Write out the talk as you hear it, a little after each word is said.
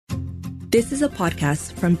This is a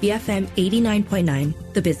podcast from BFM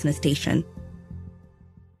 89.9, the business station.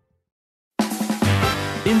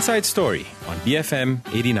 Inside Story on BFM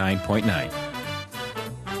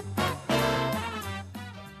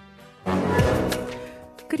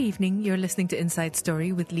 89.9. Good evening. You're listening to Inside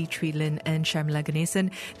Story with Lee Treelin and Sharmila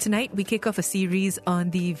Ganesan. Tonight, we kick off a series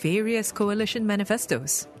on the various coalition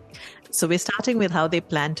manifestos. So we're starting with how they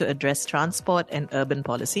plan to address transport and urban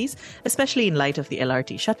policies, especially in light of the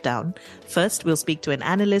LRT shutdown. First, we'll speak to an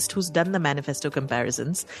analyst who's done the manifesto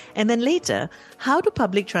comparisons. And then later, how do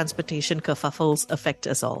public transportation kerfuffles affect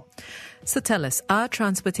us all? So tell us, are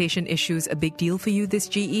transportation issues a big deal for you this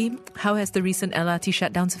GE? How has the recent LRT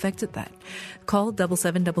shutdowns affected that? Call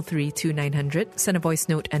 7733-2900, send a voice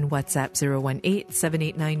note and WhatsApp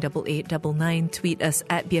 018-789-8899. Tweet us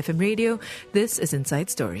at BFM Radio. This is Inside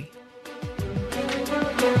Story.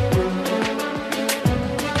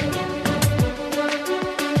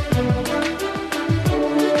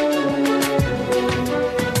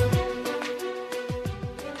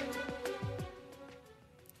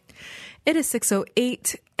 It is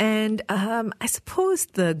 6:08, and I suppose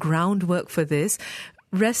the groundwork for this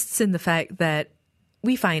rests in the fact that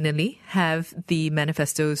we finally have the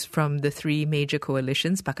manifestos from the three major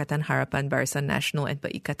coalitions, Pakatan Harapan, Barisan Nasional and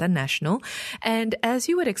Perikatan Nasional. And as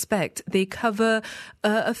you would expect, they cover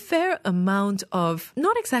a fair amount of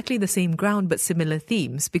not exactly the same ground, but similar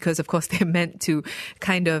themes, because of course they're meant to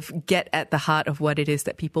kind of get at the heart of what it is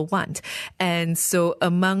that people want. And so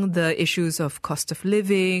among the issues of cost of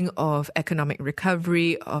living, of economic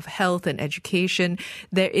recovery, of health and education,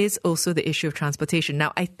 there is also the issue of transportation.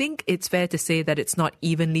 Now, I think it's fair to say that it's not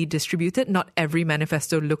evenly distributed. Not every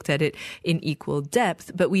manifesto looked at it in equal depth,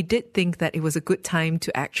 but we did think that it was a good time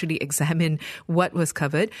to actually examine what was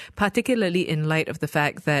covered, particularly in light of the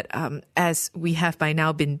fact that, as we have by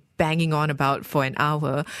now been banging on about for an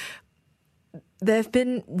hour, there have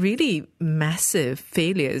been really massive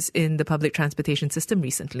failures in the public transportation system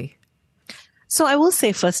recently. So I will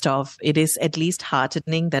say, first off, it is at least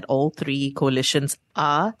heartening that all three coalitions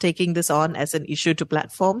are taking this on as an issue to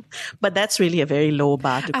platform, but that's really a very low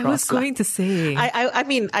bar to cross. I was going to say. I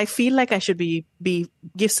mean, I feel like I should be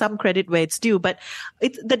give some credit where it's due, but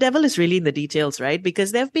the devil is really in the details, right?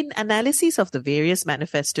 Because there have been analyses of the various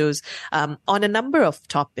manifestos on a number of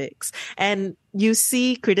topics, and you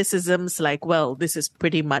see criticisms like, well, this is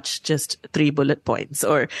pretty much just 3 bullet points,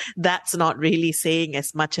 or that's not really saying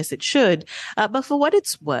as much as it should. But for what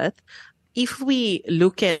it's worth, if we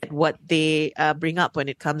look at what they bring up when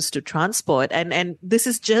it comes to transport, and this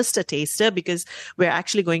is just a taster because we're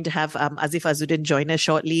actually going to have Azif Azuddin join us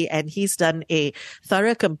shortly, and he's done a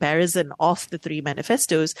thorough comparison of the three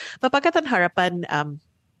manifestos. But Pakatan Harapan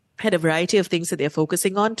had a variety of things that they're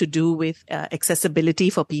focusing on to do with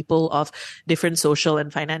accessibility for people of different social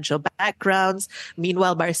and financial backgrounds.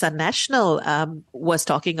 Meanwhile, Barisan Nasional was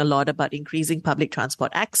talking a lot about increasing public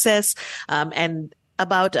transport access and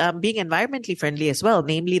about being environmentally friendly as well,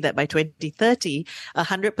 namely that by 2030,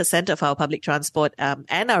 100% of our public transport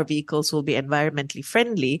and our vehicles will be environmentally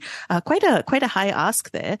friendly. Quite a high ask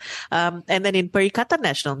there. And then in Perikatan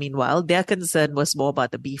Nasional, meanwhile, their concern was more about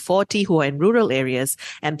the B40 who are in rural areas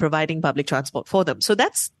and providing public transport for them. So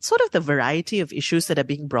that's sort of the variety of issues that are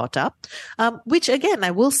being brought up, which again, I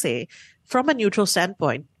will say, from a neutral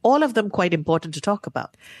standpoint, all of them quite important to talk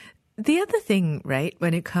about. The other thing, right,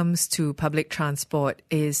 when it comes to public transport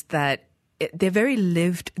is that they're very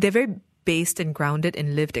based and grounded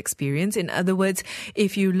in lived experience. In other words,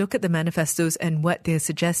 if you look at the manifestos and what they're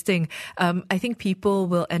suggesting, I think people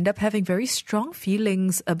will end up having very strong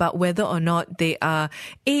feelings about whether or not they are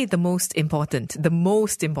A, the most important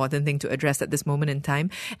thing to address at this moment in time,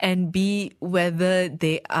 and B, whether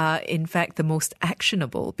they are in fact the most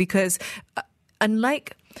actionable. Because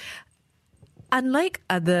unlike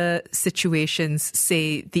other situations,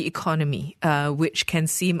 say the economy, which can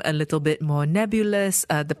seem a little bit more nebulous,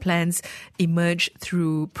 the plans emerge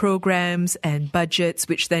through programs and budgets,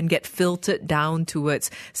 which then get filtered down towards,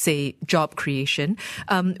 say, job creation.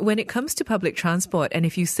 When it comes to public transport, and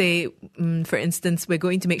if you say, for instance, we're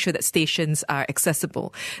going to make sure that stations are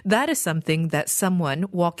accessible, that is something that someone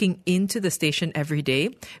walking into the station every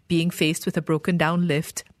day, being faced with a broken down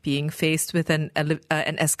lift, being faced with an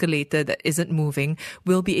escalator that isn't moving,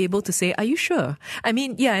 will be able to say, are you sure? I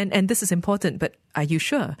mean, yeah, and this is important, but are you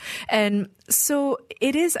sure? And so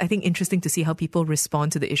it is, I think, interesting to see how people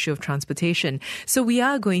respond to the issue of transportation. So we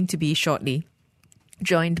are going to be shortly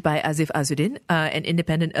joined by Azif Azuddin, an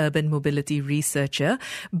independent urban mobility researcher.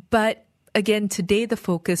 But again, today the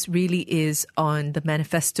focus really is on the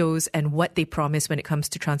manifestos and what they promise when it comes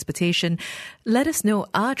to transportation. Let us know,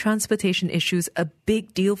 are transportation issues a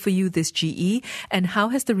big deal for you this GE? And how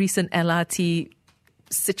has the recent LRT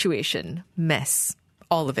situation, mess,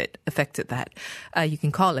 all of it affected that? You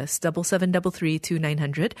can call us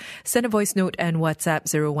 7733-2900, send a voice note and WhatsApp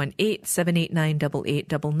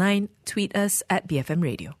 018-789-8899, tweet us at BFM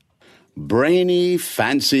Radio. Brainy,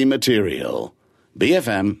 fancy material.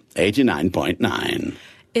 BFM 89.9.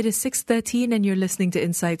 It is 6:13 and you're listening to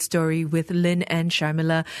Inside Story with Lynn and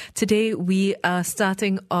Sharmila. Today we are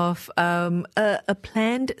starting off a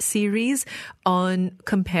planned series on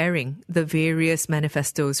comparing the various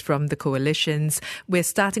manifestos from the coalitions. We're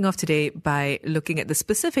starting off today by looking at the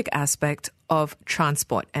specific aspect of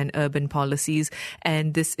transport and urban policies.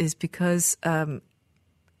 And this is because,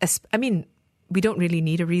 we don't really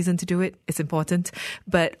need a reason to do it. It's important,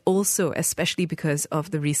 but also especially because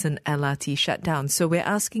of the recent LRT shutdown. So we're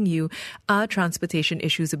asking you, are transportation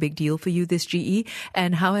issues a big deal for you this GE?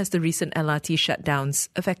 And how has the recent LRT shutdowns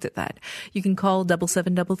affected that? You can call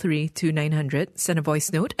 7733-2900, send a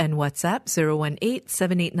voice note and WhatsApp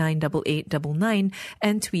 018-789-8899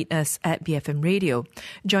 and tweet us at BFM Radio.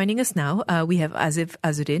 Joining us now, we have Azif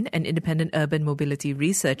Azuddin, an independent urban mobility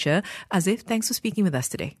researcher. Azif, thanks for speaking with us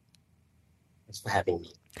today. Thanks for having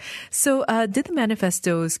me. So, did the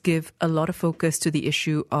manifestos give a lot of focus to the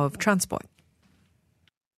issue of transport?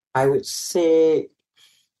 I would say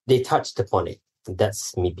they touched upon it.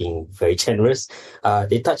 That's me being very generous.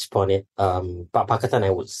 They touched upon it. But Pakatan, I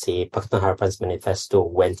would say, Pakatan Harapan's manifesto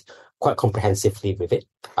went quite comprehensively with it.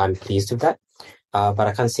 I'm pleased with that. But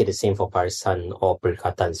I can't say the same for Barisan or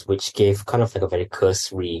Perikatan's, which gave kind of like a very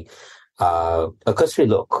cursory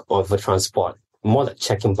look over transport. More like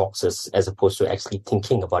checking boxes as opposed to actually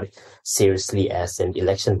thinking about it seriously as an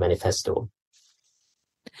election manifesto.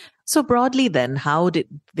 So broadly then, how did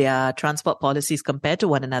their transport policies compare to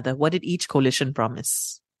one another? What did each coalition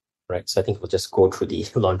promise? Right, so I think we'll just go through the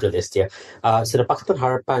laundry list here. So the Pakatan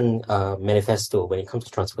Harapan manifesto, when it comes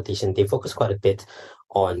to transportation, they focus quite a bit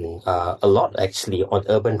on, a lot actually, on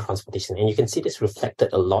urban transportation. And you can see this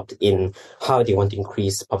reflected a lot in how they want to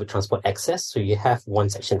increase public transport access. So you have one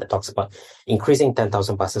section that talks about increasing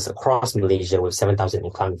 10,000 buses across Malaysia with 7,000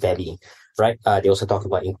 in Klang Valley, right? They also talk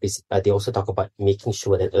about making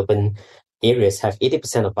sure that urban areas have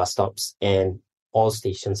 80% of bus stops and all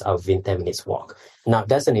stations are within 10 minutes walk. Now,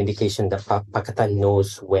 that's an indication that Pakatan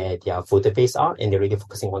knows where their voter base are and they're really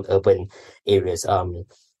focusing on urban areas. And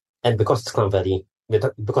because it's Klang Valley,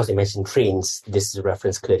 because they mentioned trains, this is a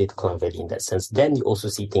reference clearly to Klang Valley in that sense. Then you also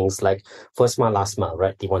see things like first mile, last mile,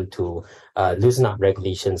 right? They want to loosen up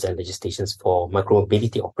regulations and legislations for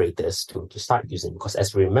micromobility operators to start using. Because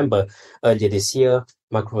as we remember, earlier this year,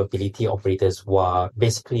 micromobility operators were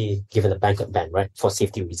basically given a blanket ban, right, for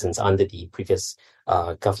safety reasons under the previous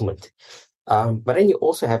government. But then you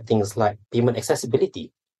also have things like payment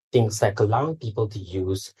accessibility, things like allowing people to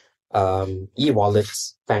use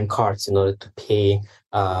e-wallets, bank cards in order to pay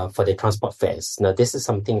for their transport fares. Now, this is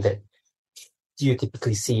something that you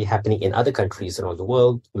typically see happening in other countries around the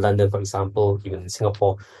world, London, for example, even in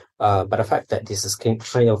Singapore. But the fact that this is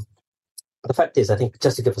the fact is, I think,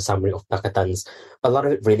 just to give a summary of Pakatan's, a lot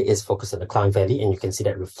of it really is focused on the Klang Valley, and you can see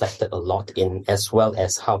that reflected a lot in, as well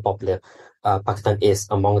as how popular Pakatan is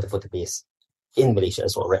among the voter base in Malaysia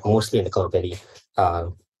as well, right? Mostly in the Klang Valley,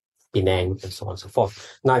 Penang, and so on and so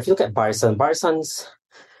forth. Now, if you look at Barisan's,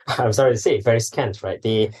 I'm sorry to say, very scant, right?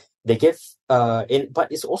 They give, but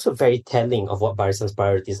it's also very telling of what Barisan's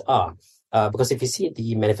priorities are. Because if you see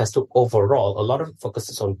the manifesto overall, a lot of it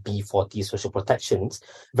focuses on B40 social protections.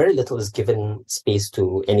 Very little is given space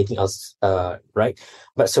to anything else, right?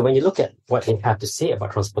 But so when you look at what they have to say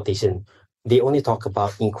about transportation, they only talk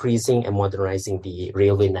about increasing and modernizing the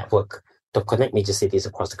railway network to connect major cities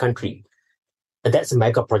across the country. And that's a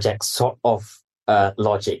mega project sort of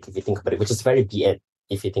logic, if you think about it, which is very BN,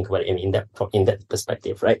 if you think about it in that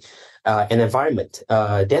perspective, right? And environment,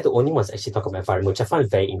 they're the only ones actually talking about environment, which I find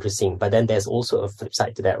very interesting. But then there's also a flip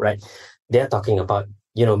side to that, right? They're talking about,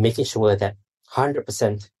 making sure that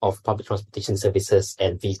 100% of public transportation services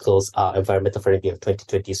and vehicles are environmental friendly by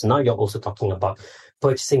 2020. So now you're also talking about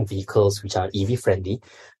purchasing vehicles which are EV friendly.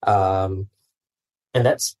 And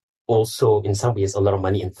that's also, in some ways, a lot of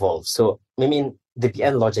money involved. So, I mean, the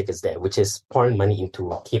BN logic is there, which is pouring money into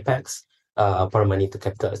CapEx, pouring money into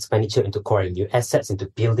capital expenditure, into acquiring new assets, into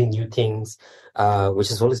building new things, which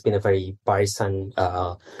has always been a very Barisan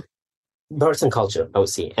culture, I would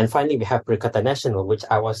say. And finally, we have Perikatan Nasional,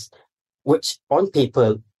 which on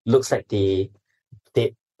paper looks like they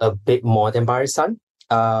did a bit more than Barisan.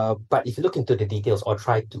 But if you look into the details or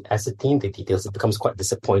try to ascertain the details, it becomes quite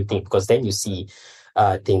disappointing, because then you see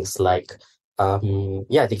things like,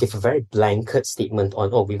 they give a very blanket statement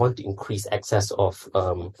on, we want to increase access of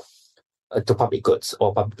to public goods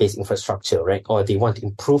or public-based infrastructure, right? Or they want to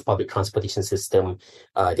improve public transportation system.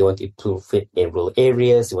 They want to improve it in rural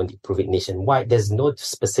areas. They want to improve it nationwide. There's no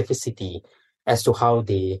specificity as to how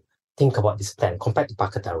they think about this plan compared to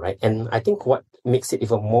Pakatan, right? And I think what makes it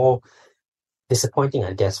even more disappointing,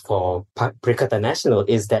 I guess, for Perikatan Nasional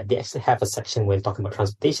is that they actually have a section when talking about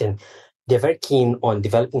transportation. They're very keen on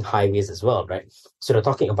developing highways as well, right? So they're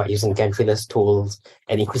talking about using gantry-less tolls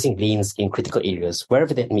and increasing lanes in critical areas,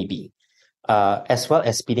 wherever that may be. As well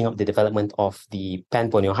as speeding up the development of the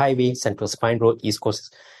Pan-Borneo Highway, Central Spine Road, East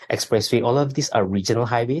Coast Expressway. All of these are regional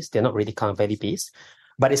highways. They're not really Klang Valley based,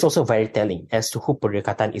 but it's also very telling as to who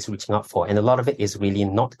Perikatan is reaching out for. And a lot of it is really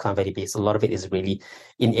not Klang Valley based. A lot of it is really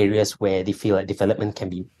in areas where they feel like development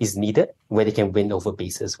is needed, where they can win over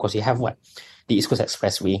bases. Because you have what? The East Coast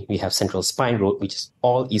Expressway, we have Central Spine Road, which is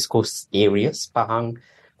all East Coast areas, Pahang,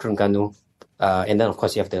 Terengganu, and then of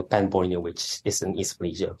course you have the Pan-Borneo, which is in East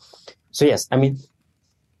Malaysia. So yes, I mean,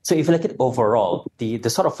 so if you look at overall, the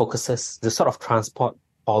sort of focuses, the sort of transport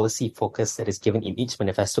policy focus that is given in each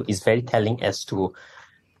manifesto is very telling as to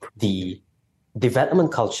the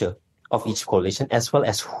development culture of each coalition, as well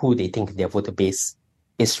as who they think their voter base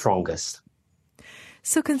is strongest.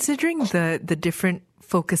 So considering the different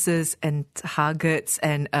focuses and targets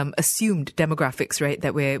and assumed demographics, right,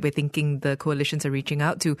 that we're thinking the coalitions are reaching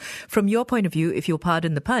out to, from your point of view, if you'll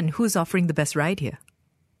pardon the pun, who's offering the best ride here?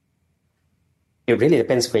 It really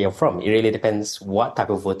depends where you're from. It really depends what type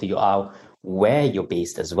of voter you are, where you're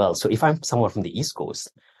based as well. So if I'm someone from the East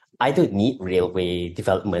Coast, I don't need railway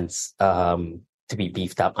developments to be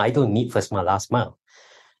beefed up. I don't need first mile, last mile.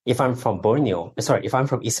 If I'm from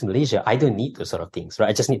East Malaysia, I don't need those sort of things, right?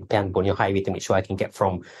 I just need the Pan-Borneo Highway to make sure I can get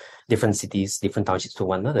from different cities, different townships to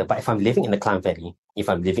one another. But if I'm living in the Klang Valley, if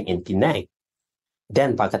I'm living in Penang,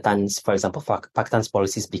 then Pakatan's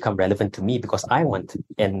policies become relevant to me, because I want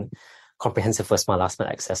an comprehensive first mile, last mile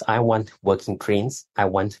access. I want working trains. I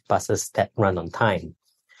want buses that run on time.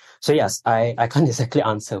 So yes, I can't exactly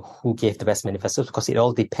answer who gave the best manifestos, because it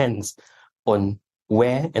all depends on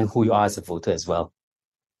where and who you are as a voter as well.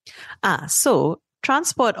 So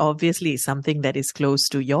transport obviously is something that is close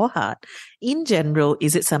to your heart. In general,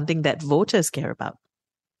 is it something that voters care about?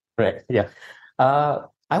 Right, yeah.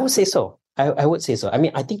 I would say so. I would say so. I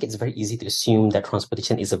mean, I think it's very easy to assume that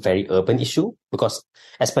transportation is a very urban issue, because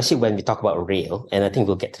especially when we talk about rail, and I think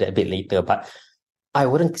we'll get to that a bit later, but I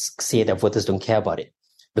wouldn't say that voters don't care about it.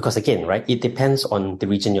 Because again, right, it depends on the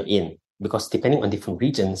region you're in, because depending on different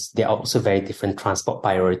regions, there are also very different transport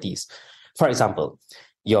priorities. For example,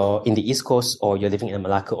 you're in the East Coast, or you're living in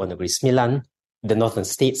Malacca or Negeri Sembilan, the northern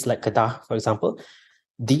states like Kedah, for example.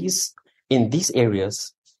 In these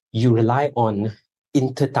areas, you rely on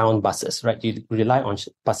inter-town buses, right? You rely on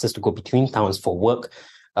buses to go between towns for work,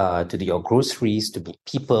 to do your groceries, to meet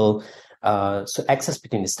people. So access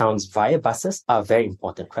between these towns via buses are very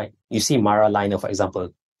important, right? You see Mara Liner, for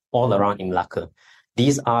example, all around in Malacca.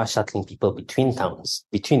 These are shuttling people between towns,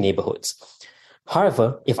 between neighborhoods.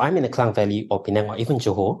 However, if I'm in the Klang Valley or Penang or even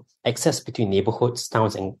Johor, access between neighborhoods,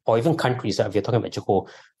 towns, or even countries, if you're talking about Johor,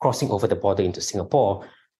 crossing over the border into Singapore,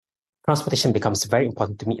 transportation becomes very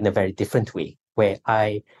important to me in a very different way, where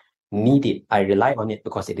I need it. I rely on it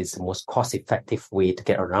because it is the most cost-effective way to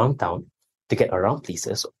get around town, to get around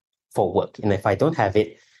places for work. And if I don't have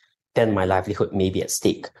it, then my livelihood may be at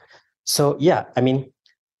stake. So yeah, I mean,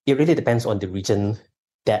 it really depends on the region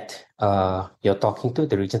that you're talking to,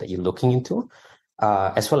 the region that you're looking into,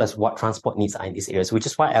 as well as what transport needs are in these areas, which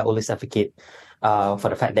is why I always advocate for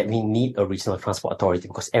the fact that we need a regional transport authority,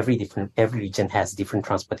 because every region has different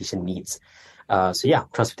transportation needs. So yeah,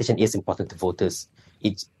 transportation is important to voters.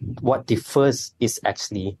 What differs is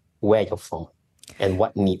actually where you're from and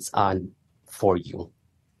what needs are for you.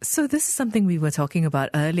 So this is something we were talking about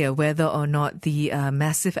earlier, whether or not the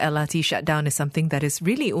massive LRT shutdown is something that is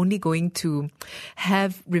really only going to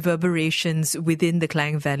have reverberations within the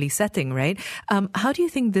Klang Valley setting, right? How do you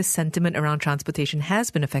think this sentiment around transportation has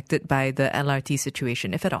been affected by the LRT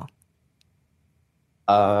situation, if at all?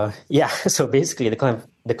 So basically the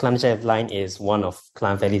Klang Valley line is one of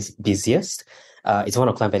Klang Valley's busiest. It's one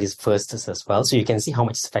of Klang Valley's firstest as well. So you can see how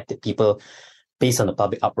much it's affected people based on the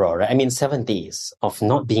public uproar, right? I mean, 7 days of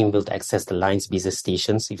not being able to access the line's busiest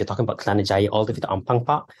stations, if you're talking about Kelana Jaya all the way to Ampang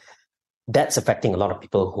Park, that's affecting a lot of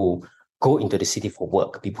people who go into the city for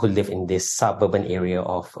work, people who live in this suburban area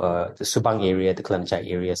of the Subang area, the Kelana Jaya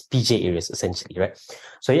areas, PJ areas, essentially, right?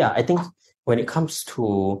 So yeah, I think when it comes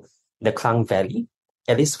to the Klang Valley,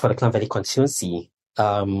 at least for the Klang Valley constituency,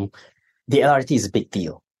 the LRT is a big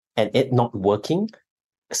deal. And it not working,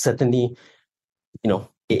 certainly,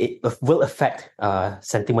 it will affect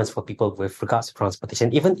sentiments for people with regards to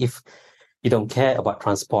transportation. Even if you don't care about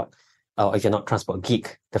transport, or if you're not transport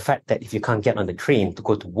geek, the fact that if you can't get on the train to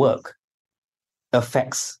go to work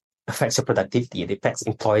affects your productivity. It affects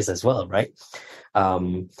employees as well, right?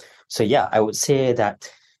 So yeah, I would say that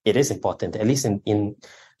it is important, at least in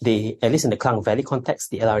the Klang Valley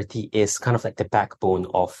context. The LRT is kind of like the backbone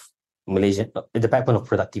of Malaysia, the backbone of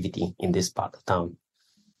productivity in this part of town.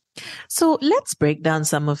 So let's break down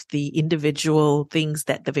some of the individual things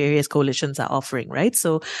that the various coalitions are offering, right?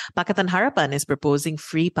 So Pakatan Harapan is proposing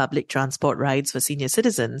free public transport rides for senior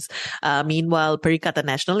citizens. Meanwhile, Perikatan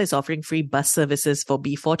Nasional is offering free bus services for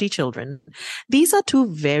B40 children. These are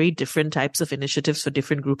two very different types of initiatives for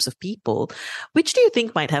different groups of people. Which do you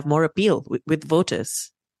think might have more appeal with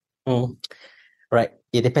voters? Right.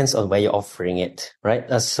 It depends on where you're offering it,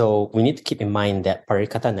 right? So we need to keep in mind that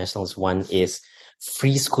Perikatan Nasional's one is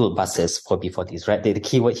free school buses for B40s, right? The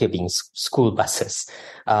keyword here being school buses,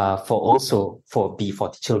 for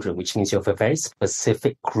B40 children, which means you have a very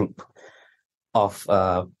specific group of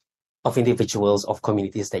individuals, of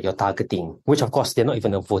communities that you're targeting, which of course they're not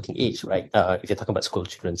even of voting age, right? If you're talking about school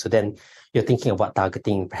children. So then you're thinking about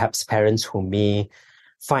targeting perhaps parents who may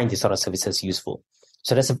find these sort of services useful.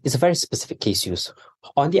 So it's a very specific case use.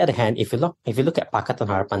 On the other hand, if you look at Pakatan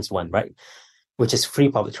Harapan's one, right, which is free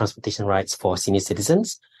public transportation rides for senior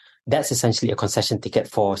citizens, that's essentially a concession ticket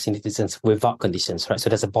for senior citizens without conditions, right? So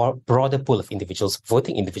there's a broader pool of individuals,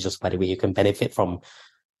 voting individuals, by the way, you can benefit from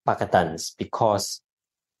Pakatans because,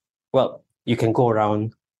 well, you can go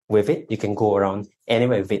around with it, you can go around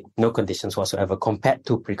anywhere with it, no conditions whatsoever, compared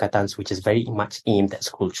to Perikatans, which is very much aimed at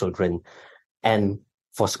school children and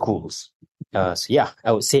for schools. So yeah,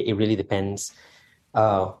 I would say it really depends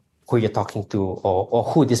who you're talking to or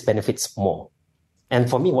who this benefits more. And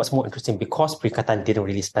for me, what's more interesting, because Perikatan didn't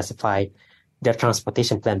really specify their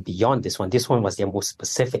transportation plan beyond this one was their most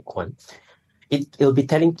specific one. It'll be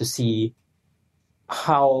telling to see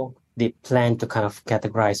how they plan to kind of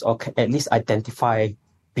categorize or at least identify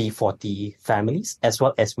B40 families, as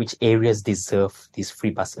well as which areas deserve these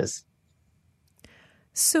free buses.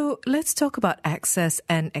 So let's talk about access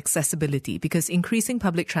and accessibility, because increasing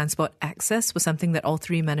public transport access was something that all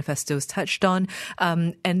three manifestos touched on.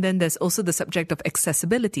 And then there's also the subject of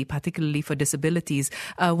accessibility, particularly for disabilities.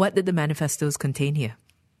 What did the manifestos contain here?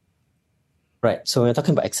 Right. So when we're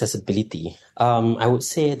talking about accessibility, I would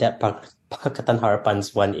say that Pakatan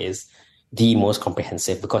Harapan's one is the most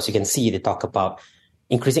comprehensive, because you can see they talk about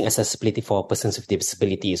increasing accessibility for persons with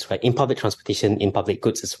disabilities, right, in public transportation, in public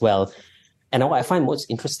goods as well. And what I find most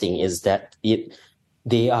interesting is that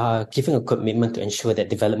they are giving a commitment to ensure that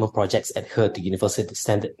development projects adhere to universal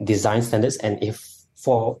design standards. And if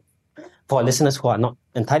for listeners who are not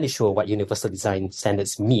entirely sure what universal design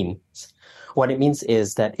standards mean, what it means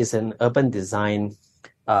is that it's an urban design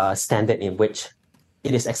standard in which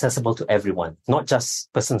it is accessible to everyone, not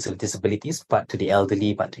just persons with disabilities, but to the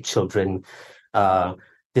elderly, but to children.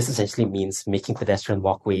 This essentially means making pedestrian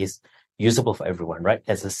walkways usable for everyone, right?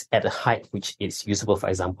 At a height which is usable, for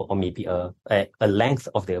example, or maybe a length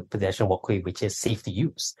of the pedestrian walkway which is safe to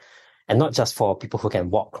use, and not just for people who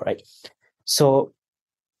can walk, right? So,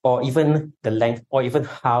 or even the length, or even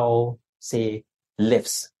how, say,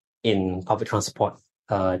 lifts in public transport,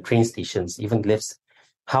 train stations, even lifts,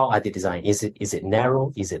 how are they designed? Is it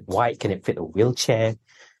narrow? Is it wide? Can it fit a wheelchair?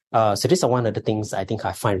 So these are one of the things I think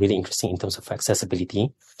I find really interesting in terms of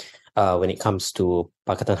accessibility. When it comes to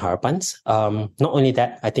Pakatan Harapan's. Not only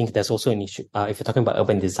that, I think there's also an issue, if you're talking about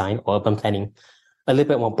urban design or urban planning, a little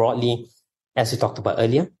bit more broadly, as we talked about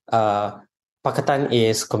earlier, Pakatan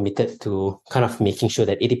is committed to kind of making sure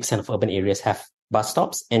that 80% of urban areas have bus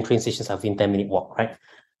stops and train stations are within 10-minute walk, right?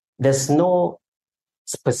 There's no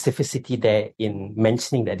specificity there in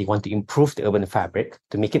mentioning that they want to improve the urban fabric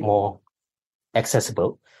to make it more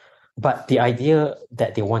accessible. But the idea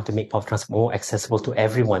that they want to make public transport more accessible to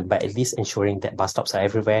everyone by at least ensuring that bus stops are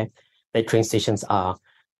everywhere, that train stations are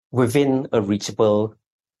within a reachable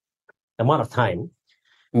amount of time,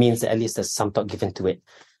 means that at least there's some thought given to it.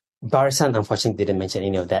 Barisan, unfortunately, didn't mention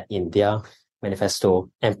any of that in their manifesto,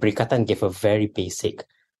 and Perikatan gave a very basic,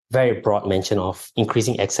 very broad mention of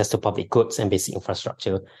increasing access to public goods and basic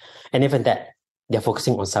infrastructure. And even that, they're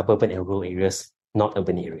focusing on suburban and rural areas, not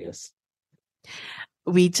urban areas.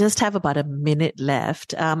 We just have about a minute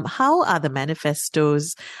left. How are the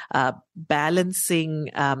manifestos balancing,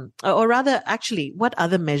 or rather, actually, what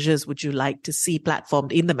other measures would you like to see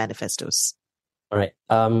platformed in the manifestos? All right.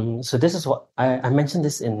 So this is what I mentioned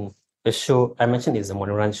this in a show, I mentioned it's a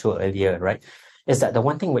monorail show earlier, right? Is that the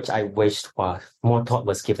one thing which I wished was more thought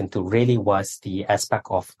was given to really was the aspect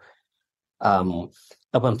of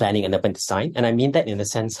urban planning and urban design. And I mean that in the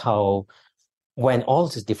sense how when all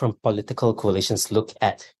these different political coalitions look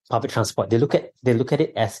at public transport, they look at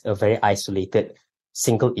it as a very isolated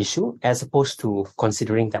single issue, as opposed to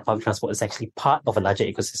considering that public transport is actually part of a larger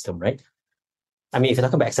ecosystem, right? I mean, if you're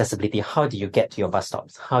talking about accessibility, how do you get to your bus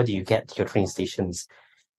stops? How do you get to your train stations?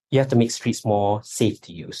 You have to make streets more safe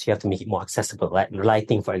to use. You have to make it more accessible, like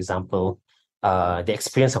lighting, for example, the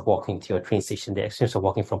experience of walking to your train station, the experience of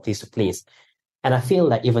walking from place to place. And I feel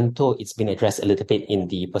like even though it's been addressed a little bit in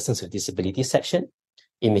the persons with disabilities section,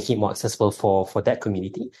 in making it more accessible for that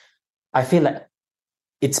community, I feel like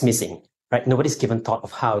it's missing, right? Nobody's given thought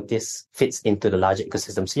of how this fits into the larger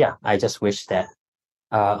ecosystem. So yeah, I just wish that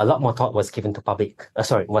a lot more thought was given to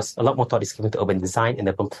a lot more thought is given to urban design and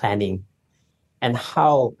urban planning, and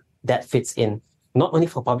how that fits in, not only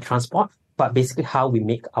for public transport, but basically how we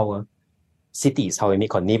make our cities, how we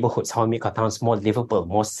make our neighborhoods, how we make our towns more livable,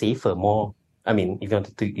 more safer, more, I mean, if you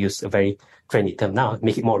want to use a very trendy term now,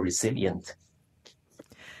 make it more resilient.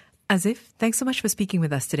 Azif, thanks so much for speaking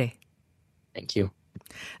with us today. Thank you.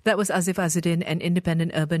 That was Azif Azuddin, an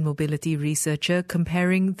independent urban mobility researcher,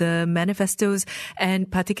 comparing the manifestos and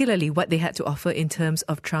particularly what they had to offer in terms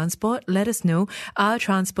of transport. Let us know, are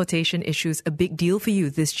transportation issues a big deal for you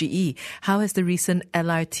this GE? How has the recent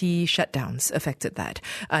LRT shutdowns affected that?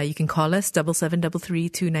 You can call us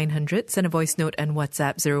 7733-2900, send a voice note and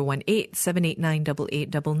WhatsApp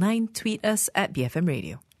 018-789-8899, tweet us at BFM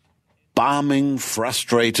Radio. Balming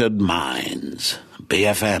frustrated minds.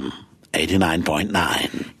 BFM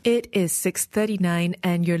 89.9. It is 6:39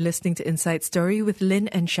 and you're listening to Inside Story with Lynn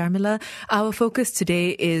and Sharmila. Our focus today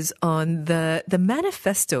is on the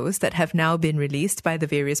manifestos that have now been released by the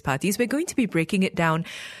various parties. We're going to be breaking it down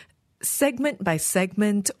segment by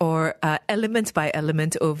segment or element by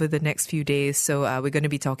element over the next few days. So we're going to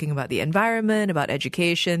be talking about the environment, about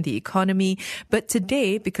education, the economy. But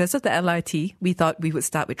today, because of the LRT, we thought we would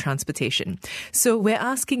start with transportation. So we're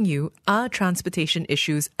asking you, are transportation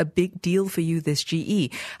issues a big deal for you this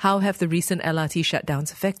GE? How have the recent LRT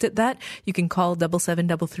shutdowns affected that? You can call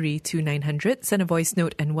 7733-2900, send a voice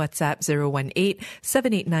note and WhatsApp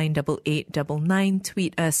 018-789-8899,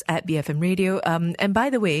 tweet us at BFM Radio. And by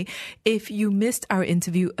the way, if you missed our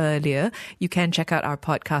interview earlier, you can check out our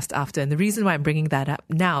podcast after. And the reason why I'm bringing that up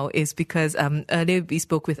now is because earlier we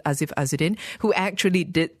spoke with Azif Azuddin, who actually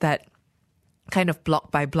did that kind of block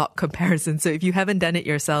by block comparison. So if you haven't done it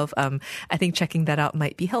yourself, I think checking that out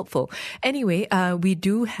might be helpful. Anyway, we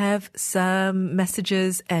do have some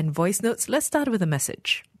messages and voice notes. Let's start with a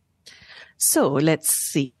message. So let's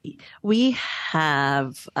see. We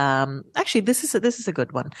have, actually, this is a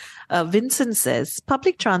good one. Vincent says,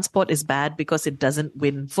 public transport is bad because it doesn't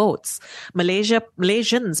win votes.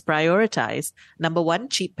 Malaysians prioritize, number 1,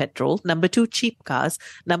 cheap petrol, number 2, cheap cars,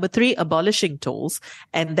 number 3, abolishing tolls,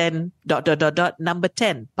 and then ... number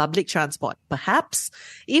 10, public transport. Perhaps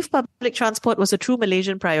if public transport was a true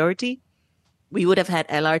Malaysian priority, we would have had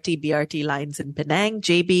LRT, BRT lines in Penang,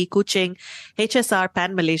 JB, Kuching, HSR,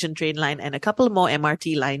 Pan-Malaysian train line, and a couple more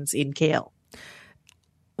MRT lines in KL.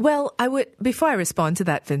 Well, I would, before I respond to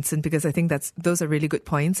that, Vincent, because I think those are really good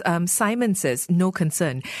points. Simon says, no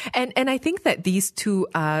concern. And I think that these two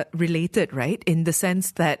are related, right? In the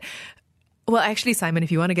sense that, well, actually, Simon,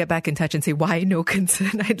 if you want to get back in touch and say why no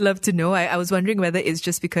concern, I'd love to know. I was wondering whether it's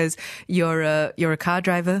just because you're a car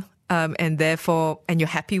driver. And you're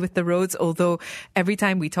happy with the roads, although every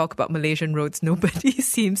time we talk about Malaysian roads, nobody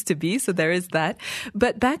seems to be. So there is that.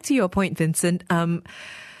 But back to your point, Vincent,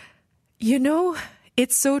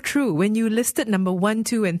 it's so true. When you listed number 1,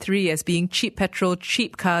 2, and 3 as being cheap petrol,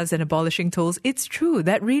 cheap cars, and abolishing tolls, it's true.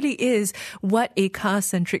 That really is what a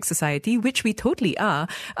car-centric society, which we totally are,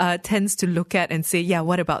 tends to look at and say, yeah,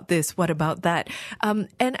 what about this? What about that?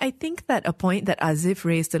 And I think that a point that Azif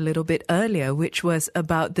raised a little bit earlier, which was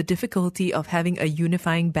about the difficulty of having a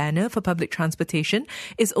unifying banner for public transportation,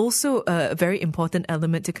 is also a very important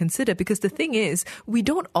element to consider, because the thing is, we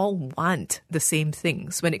don't all want the same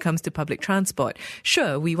things when it comes to public transport.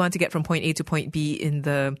 Sure, we want to get from point A to point B in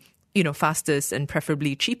the, fastest and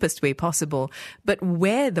preferably cheapest way possible. But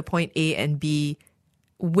where the point A and B,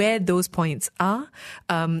 where those points are,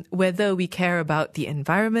 whether we care about the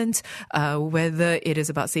environment, whether it is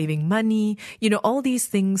about saving money, all these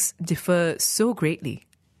things differ so greatly.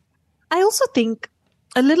 I also think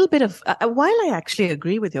a little bit of, while I actually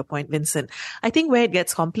agree with your point, Vincent, I think where it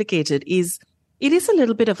gets complicated is it is a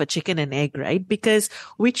little bit of a chicken and egg, right? Because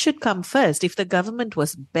which should come first? If the government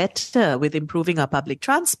was better with improving our public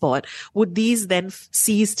transport, would these then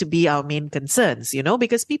cease to be our main concerns,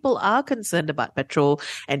 because people are concerned about petrol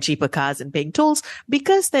and cheaper cars and paying tolls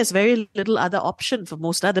because there's very little other option for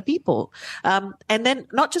most other people. And then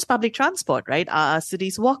not just public transport, right? Are our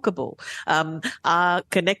cities walkable?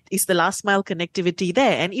 Is the last mile connectivity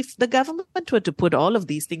there? And if the government were to put all of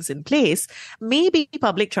these things in place, maybe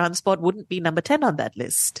public transport wouldn't be number 10 on that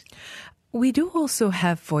list. We do also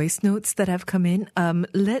have voice notes that have come in.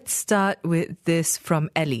 Let's start with this from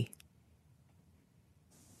Ellie.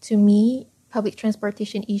 To me, public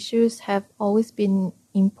transportation issues have always been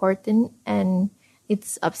important, and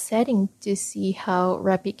it's upsetting to see how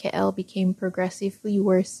Rapid KL became progressively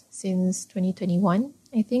worse since 2021.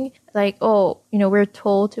 I think we're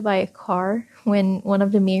told to buy a car when one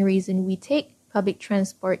of the main reasons we take public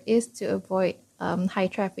transport is to avoid high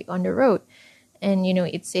traffic on the road. And,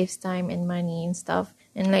 it saves time and money and stuff.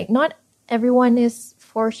 And not everyone is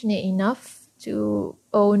fortunate enough to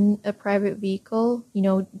own a private vehicle,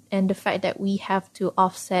 and the fact that we have to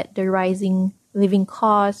offset the rising living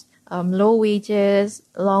costs, low wages,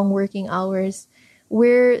 long working hours.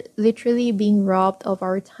 We're literally being robbed of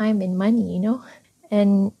our time and money,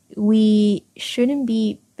 and we shouldn't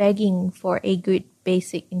be begging for a good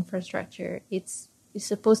basic infrastructure. It's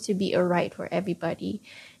supposed to be a right for everybody.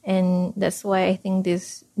 And that's why I think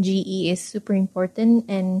this GE is super important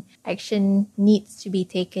and action needs to be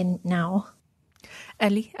taken now.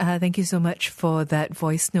 Ellie, thank you so much for that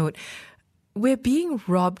voice note. We're being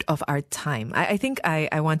robbed of our time. I think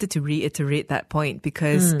I wanted to reiterate that point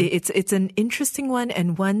because it's an interesting one,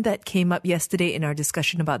 and one that came up yesterday in our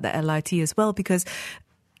discussion about the LRT as well, because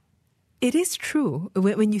it is true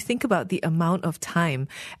when you think about the amount of time.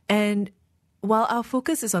 And while our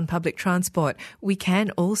focus is on public transport, we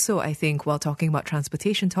can also, I think, while talking about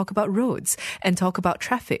transportation, talk about roads and talk about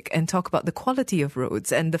traffic and talk about the quality of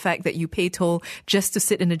roads and the fact that you pay toll just to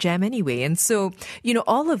sit in a jam anyway. And so,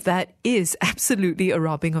 all of that is absolutely a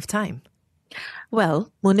robbing of time.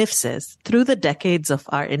 Well, Munif says, through the decades of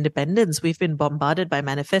our independence, we've been bombarded by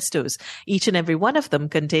manifestos, each and every one of them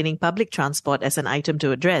containing public transport as an item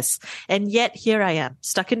to address. And yet here I am,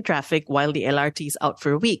 stuck in traffic while the LRT is out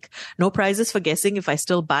for a week. No prizes for guessing if I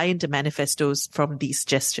still buy into manifestos from these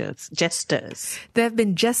jesters. There have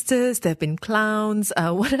been jesters, there have been clowns.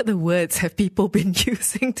 What other words have people been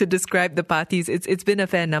using to describe the parties? It's been a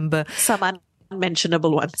fair number. Some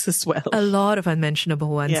unmentionable ones as well. A lot of unmentionable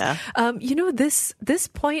ones. Yeah. This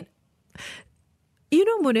point,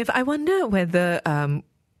 Munif, I wonder whether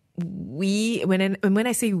when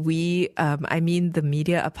I say we, I mean the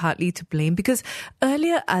media are partly to blame, because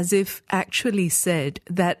earlier Azif actually said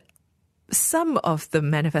that some of the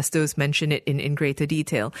manifestos mention it in greater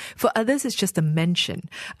detail. For others, it's just a mention.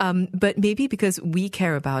 But maybe because we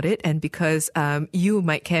care about it and because you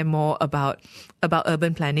might care more about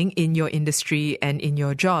urban planning in your industry and in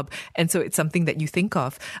your job. And so it's something that you think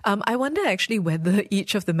of. I wonder actually whether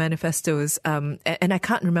each of the manifestos, and I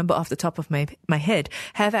can't remember off the top of my head,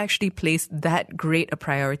 have actually placed that great a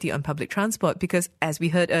priority on public transport, because as we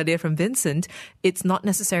heard earlier from Vincent, it's not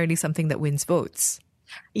necessarily something that wins votes.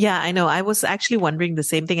 Yeah, I know. I was actually wondering the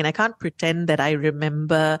same thing, and I can't pretend that I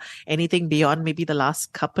remember anything beyond maybe the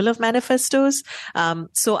last couple of manifestos.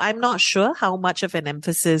 So I'm not sure how much of an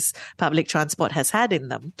emphasis public transport has had in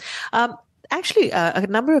them. Actually, a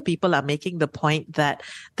number of people are making the point that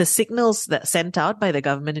the signals that sent out by the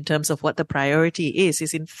government in terms of what the priority is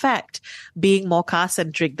in fact being more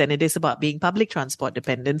car-centric than it is about being public transport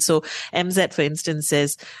dependent. So MZ, for instance,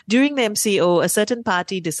 says, during the MCO, a certain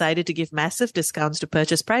party decided to give massive discounts to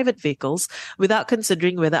purchase private vehicles without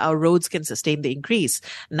considering whether our roads can sustain the increase.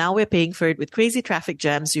 Now we're paying for it with crazy traffic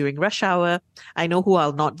jams during rush hour. I know who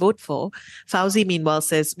I'll not vote for. Fauzi, meanwhile,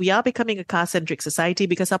 says, we are becoming a car-centric society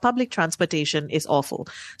because our public transportation is awful.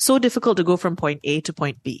 So difficult to go from point A to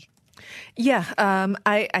point B. Yeah,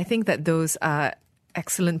 I think that those are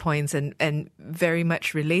excellent points and very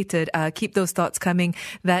much related. Keep those thoughts coming.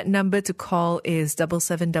 That number to call is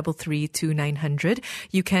 77332900.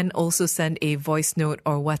 You can also send a voice note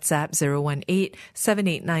or WhatsApp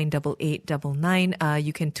 018-789-8899.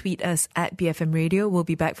 You can tweet us at BFM Radio. We'll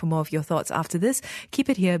be back for more of your thoughts after this. Keep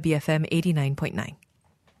it here, BFM 89.9.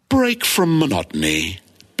 Break from monotony.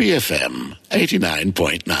 BFM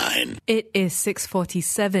 89.9. It is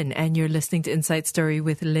 6:47 and you're listening to Inside Story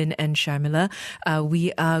with Lynn and Sharmila.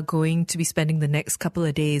 We are going to be spending the next couple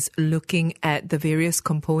of days looking at the various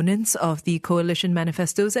components of the coalition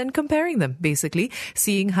manifestos and comparing them, basically,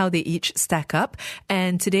 seeing how they each stack up.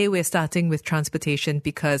 And today we're starting with transportation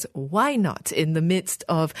because why not? In the midst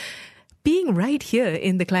of being right here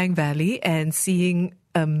in the Klang Valley and seeing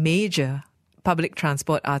a major public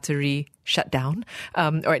transport artery shut down,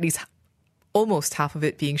 or at least almost half of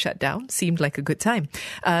it being shut down, seemed like a good time.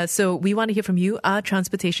 So we want to hear from you. Are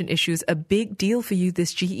transportation issues a big deal for you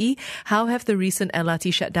this GE? How have the recent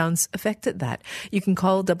LRT shutdowns affected that? You can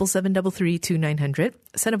call 7733-2900,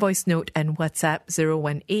 send a voice note and WhatsApp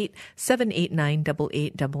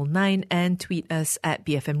 018-789-8899 and tweet us at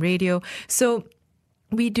BFM Radio. So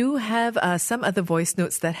we do have some other voice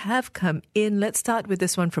notes that have come in. Let's start with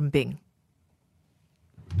this one from Bing.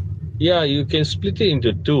 Yeah, you can split it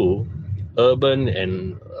into two, urban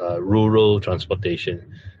and rural transportation.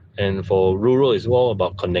 And for rural, it's all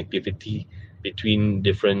about connectivity between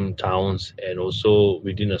different towns and also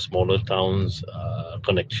within a smaller town's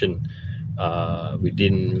connection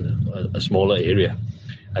within a smaller area.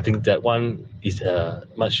 I think that one is a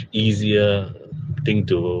much easier thing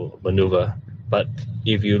to maneuver. But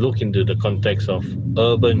if you look into the context of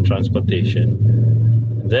urban transportation,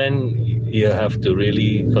 then you have to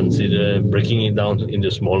really consider breaking it down into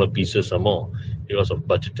smaller pieces some more because of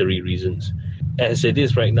budgetary reasons. As it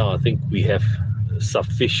is right now, I think we have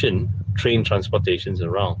sufficient train transportations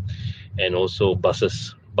around and also bus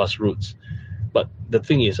routes. But the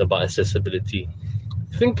thing is about accessibility.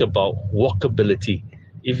 Think about walkability.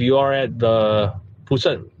 If you are at the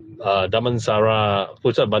Pusat Bandar Damansara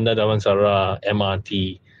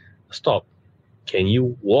MRT stop, can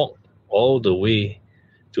you walk all the way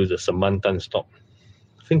to the Semantan stop?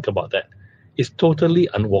 Think about that. It's totally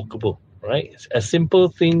unwalkable, right? A simple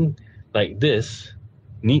thing like this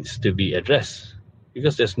needs to be addressed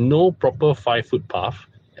because there's no proper 5-foot path,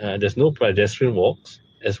 there's no pedestrian walks,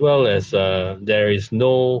 as well as there is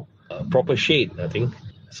no proper shade, I think.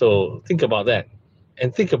 So think about that.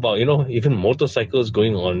 And think about, even motorcycles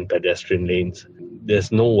going on pedestrian lanes.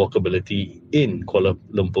 There's no walkability in Kuala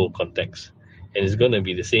Lumpur context. And it's going to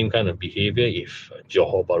be the same kind of behavior if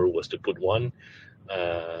Johor Bahru was to put one,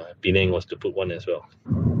 Penang was to put one as well.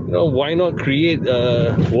 Why not create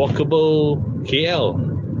a walkable KL?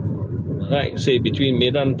 Right, say between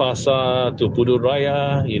Medan Pasar to Pudu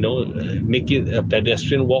Raya, make it a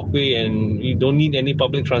pedestrian walkway and you don't need any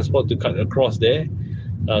public transport to cut across there.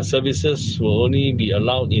 Services will only be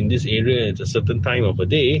allowed in this area at a certain time of the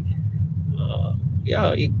day.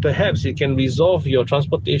 Perhaps it can resolve your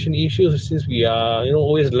transportation issues since we are,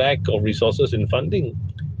 always lack of resources in funding.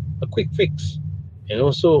 A quick fix, and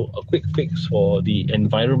also a quick fix for the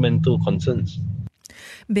environmental concerns.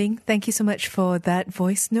 Bing, thank you so much for that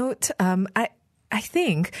voice note. I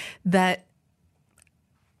think that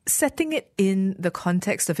setting it in the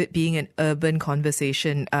context of it being an urban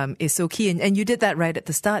conversation is so key. And you did that right at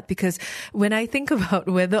the start, because when I think about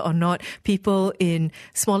whether or not people in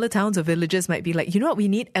smaller towns or villages might be like, we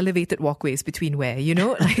need elevated walkways between where,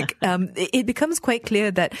 it becomes quite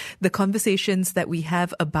clear that the conversations that we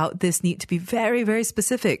have about this need to be very, very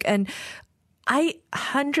specific. And I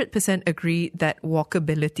 100% agree that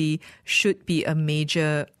walkability should be a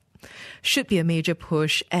major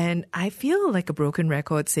push. And I feel like a broken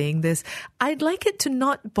record saying this. I'd like it to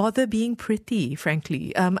not bother being pretty,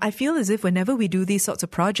 frankly. I feel as if whenever we do these sorts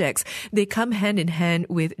of projects, they come hand in hand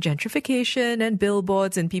with gentrification and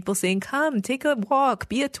billboards and people saying, come, take a walk,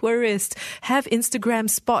 be a tourist, have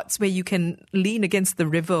Instagram spots where you can lean against the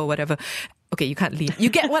river or whatever. Okay, you can't lean. You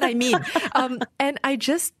get what I mean. And I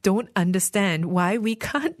just don't understand why we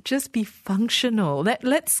can't just be functional.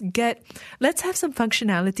 Let's have some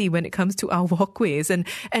functionality when it comes to our walkways and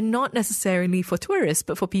not necessarily for tourists,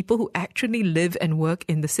 but for people who actually live and work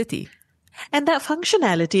in the city. And that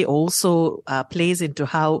functionality also plays into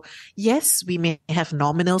how, yes, we may have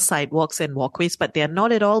nominal sidewalks and walkways, but they are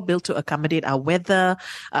not at all built to accommodate our weather,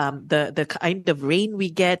 the kind of rain we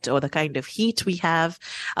get or the kind of heat we have,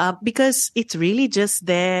 because it's really just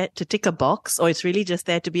there to tick a box, or it's really just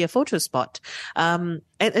there to be a photo spot. And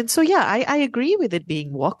so, I agree with it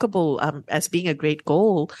being walkable as being a great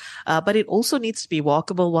goal, but it also needs to be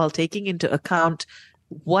walkable while taking into account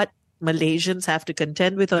what Malaysians have to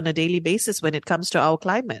contend with on a daily basis when it comes to our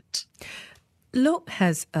climate. Loeb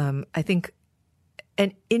has, I think,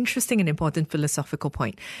 an interesting and important philosophical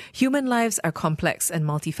point. Human lives are complex and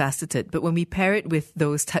multifaceted, but when we pair it with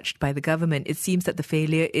those touched by the government, it seems that the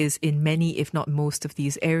failure is in many, if not most, of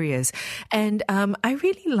these areas. And I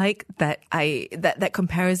really like that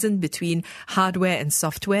comparison between hardware and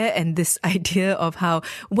software, and this idea of how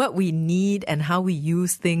what we need and how we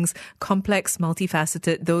use things, complex,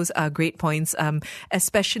 multifaceted. Those are great points,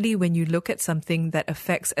 especially when you look at something that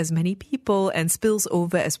affects as many people and spills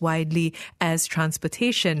over as widely as transportation.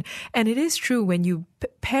 transportation. And it is true when you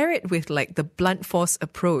pair it with like the blunt force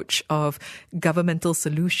approach of governmental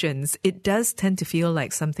solutions, it does tend to feel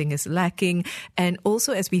like something is lacking. And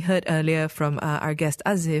also, as we heard earlier from our guest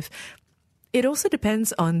Azif, it also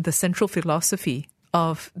depends on the central philosophy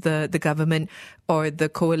of the government or the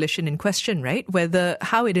coalition in question, right? Whether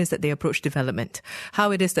how it is that they approach development,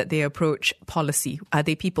 how it is that they approach policy. Are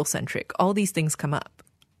they people-centric? All these things come up.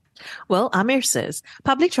 Well, Amir says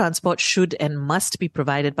public transport should and must be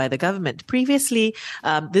provided by the government. Previously,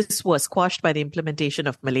 this was quashed by the implementation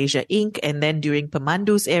of Malaysia Inc. And then during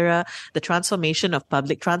Pemandu's era, the transformation of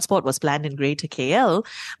public transport was planned in Greater KL.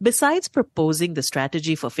 Besides proposing the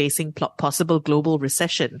strategy for facing possible global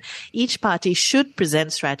recession, each party should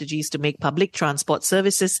present strategies to make public transport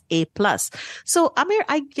services A+. So, Amir,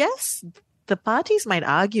 I guess the parties might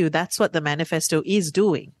argue that's what the manifesto is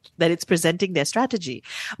doing, that it's presenting their strategy.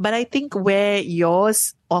 But I think where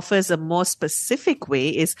yours offers a more specific way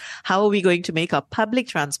is how are we going to make our public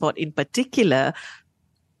transport in particular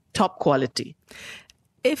top quality?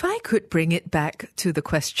 If I could bring it back to the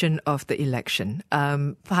question of the election,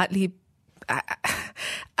 partly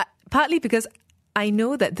because I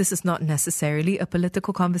know that this is not necessarily a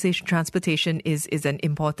political conversation. Transportation is an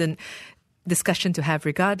important discussion to have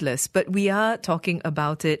regardless, but we are talking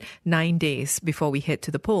about it 9 days before we head to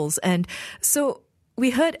the polls. And so we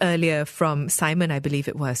heard earlier from Simon, I believe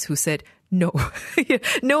it was, who said, no,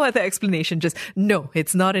 no other explanation, just no,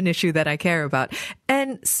 it's not an issue that I care about.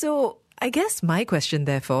 And so I guess my question,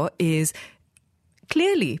 therefore, is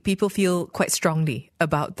clearly people feel quite strongly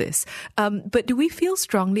about this. But do we feel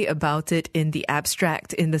strongly about it in the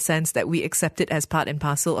abstract, in the sense that we accept it as part and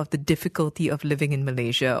parcel of the difficulty of living in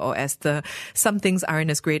Malaysia, or as some things aren't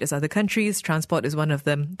as great as other countries, transport is one of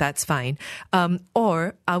them, that's fine?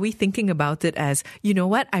 Or are we thinking about it as, you know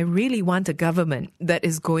what, I really want a government that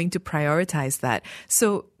is going to prioritize that?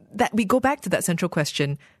 So that we go back to that central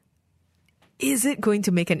question, is it going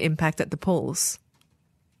to make an impact at the polls?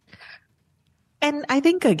 And I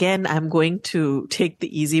think, again, I'm going to take the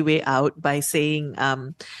easy way out by saying,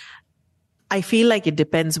 I feel like it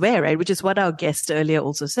depends where, right? Which is what our guest earlier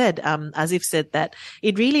also said. Asif said that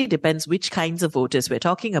it really depends which kinds of voters we're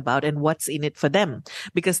talking about and what's in it for them.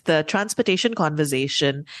 Because the transportation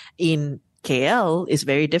conversation in KL is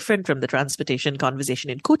very different from the transportation conversation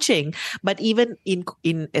in Kuching, but even in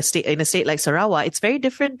a state like Sarawak, it's very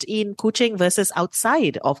different in Kuching versus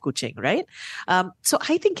outside of Kuching, right? So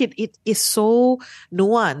I think it is so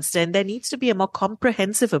nuanced, and there needs to be a more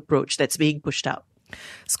comprehensive approach that's being pushed out.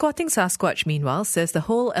 Squatting Sasquatch, meanwhile, says the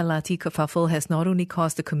whole LRT kerfuffle has not only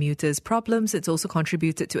caused the commuters problems, it's also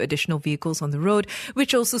contributed to additional vehicles on the road,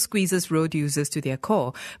 which also squeezes road users to their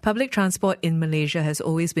core. Public transport in Malaysia has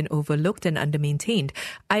always been overlooked and under-maintained.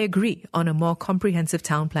 I agree on a more comprehensive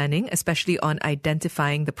town planning, especially on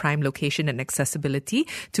identifying the prime location and accessibility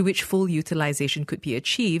to which full utilization could be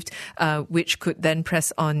achieved, which could then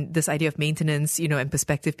press on this idea of maintenance, and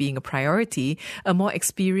perspective being a priority. A more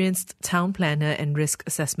experienced town planner and risk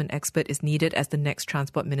assessment expert is needed as the next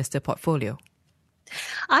transport minister portfolio.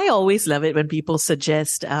 I always love it when people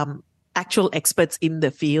suggest actual experts in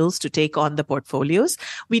the fields to take on the portfolios.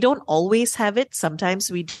 We don't always have it.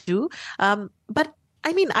 Sometimes we do. But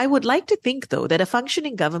I would like to think, though, that a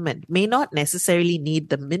functioning government may not necessarily need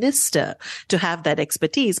the minister to have that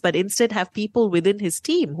expertise, but instead have people within his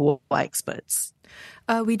team who are experts.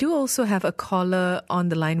 We do also have a caller on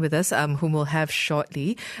the line with us, whom we'll have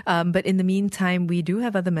shortly. But in the meantime, we do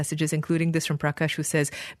have other messages, including this from Prakash, who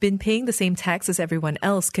says, been paying the same tax as everyone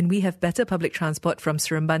else. Can we have better public transport from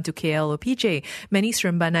Seremban to KL or PJ? Many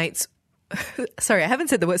Serembanites... Sorry, I haven't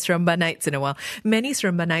said the word Serembanites in a while. Many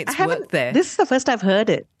Serembanites work there. This is the first I've heard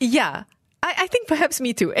it. Yeah. I think perhaps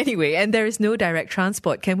me too. Anyway, and there is no direct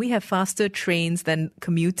transport. Can we have faster trains than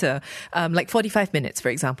commuter, like 45 minutes, for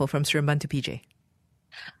example, from Seremban to PJ?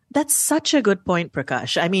 That's such a good point,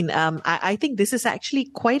 Prakash. I think this is actually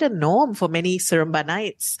quite a norm for many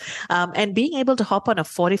Serembanites. And being able to hop on a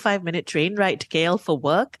 45-minute train ride to KL for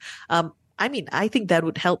work, I think that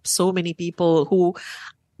would help so many people who,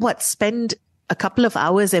 spend a couple of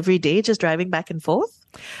hours every day just driving back and forth?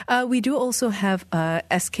 We do also have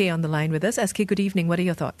SK on the line with us. SK, good evening. What are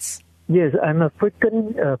your thoughts? Yes, I'm a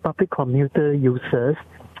frequent public commuter user.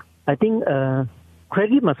 I think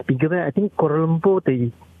credit must be given. I think Kuala Lumpur,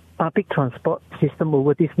 the public transport system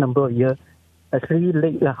over this number of years, especially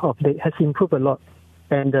late, has improved a lot.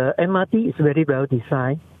 And the MRT is very well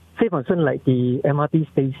designed. Say, for instance, like the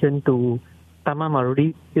MRT station to Taman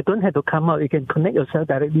Maruri, you don't have to come out. You can connect yourself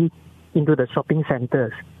directly into the shopping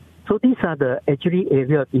centers. So these are the actually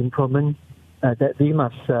area of improvement that we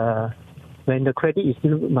must, when the credit is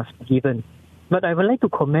due, must be given. But I would like to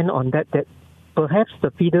comment on that perhaps the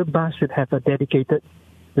feeder bus should have a dedicated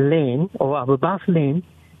lane, or our bus lane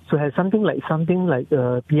should have something like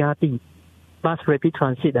BRT, bus rapid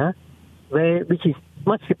transit, which is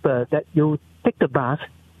much cheaper, that you take the bus,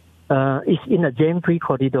 is in a jam-free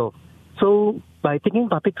corridor. So by taking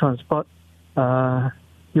public transport,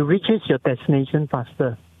 you reaches your destination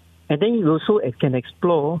faster. And then you also can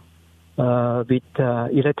explore with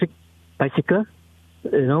electric bicycle.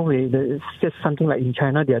 It's just something like in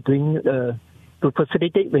China they are doing to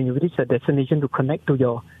facilitate when you reach a destination to connect to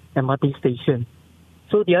your MRT station.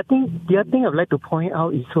 So the other thing I'd like to point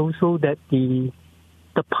out is also that the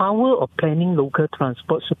power of planning local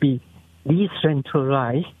transport should be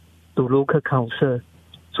decentralized to local council,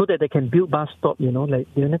 so that they can build bus stop, like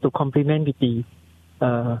they need to complement with the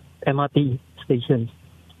MRT stations.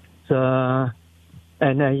 So,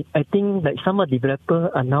 and I think like some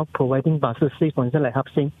developers are now providing buses, say for instance like Hub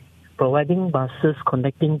Sing, providing buses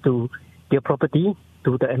connecting to their property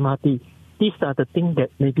to the MRT. These are the things that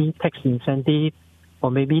maybe tax incentive, or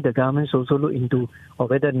maybe the government also look into, or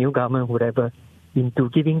whether new government, whatever, into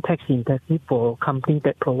giving tax incentive for companies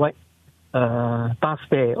that provide bus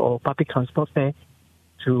fare or public transport fare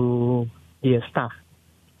to their staff.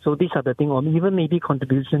 So these are the things, or even maybe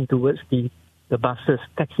contribution towards the buses,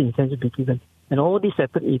 tax incentive be given. And all this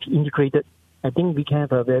effort is integrated. I think we can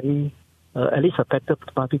have a very, at least a better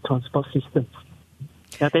public transport system.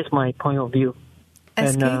 That's my point of view.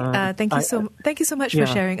 SK, thank you so much for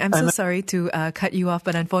sharing. I'm so sorry to cut you off,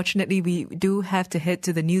 but unfortunately we do have to head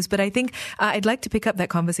to the news. But I think I'd like to pick up that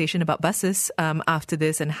conversation about buses after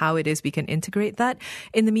this and how it is we can integrate that.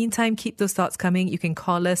 In the meantime, keep those thoughts coming. You can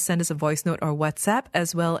call us, send us a voice note or WhatsApp,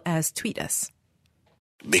 as well as tweet us.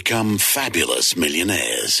 Become fabulous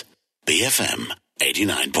millionaires. BFM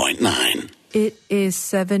 89.9. It is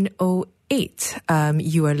 7:08.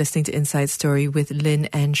 You are listening to Inside Story with Lynn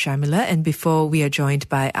and Sharmila. And before we are joined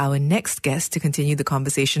by our next guest to continue the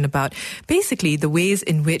conversation about basically the ways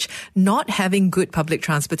in which not having good public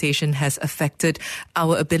transportation has affected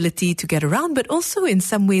our ability to get around, but also in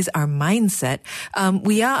some ways our mindset,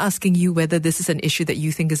 we are asking you whether this is an issue that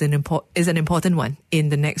you think is an important one in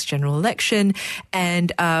the next general election,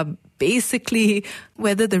 and basically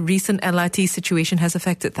whether the recent LRT situation has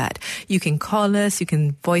affected that. You can call us, you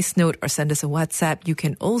can voice note or send us a WhatsApp. You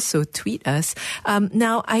can also tweet us.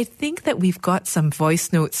 Now, I think that we've got some voice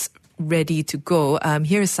notes ready to go.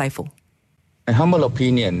 Here is Saiful. My humble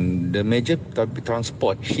opinion, the major public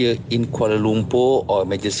transport here in Kuala Lumpur or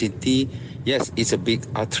major city, yes, it's a big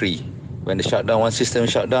artery. When the one system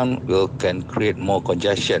shut down, we can create more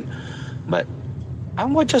congestion. But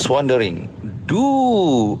I'm just wondering,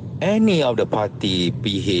 do any of the party,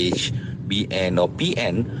 PH, BN or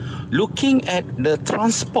PN, looking at the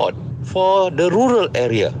transport for the rural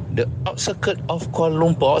area, the outskirt of Kuala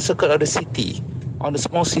Lumpur, outskirt of the city, on the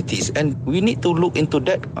small cities, and we need to look into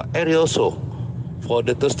that area also for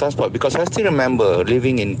those transport, because I still remember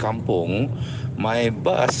living in Kampung, my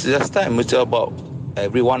bus last time was about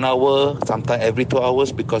every 1 hour, sometimes every 2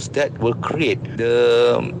 hours, because that will create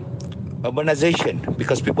the urbanization,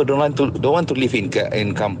 because people don't want to live in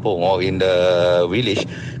kampung or in the village,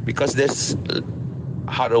 because there's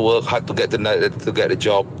hard work, hard to get a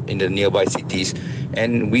job in the nearby cities.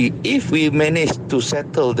 And if we manage to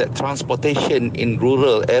settle that transportation in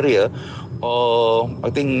rural area, or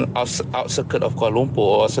I think outskirt of Kuala Lumpur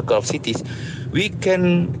or outskirt of cities, we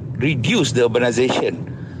can reduce the urbanization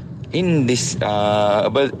in this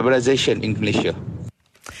urbanization in Malaysia.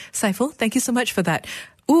 Saiful, thank you so much for that.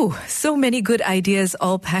 Ooh, so many good ideas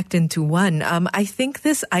all packed into one. I think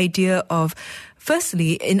this idea of,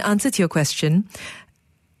 firstly, in answer to your question,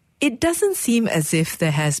 it doesn't seem as if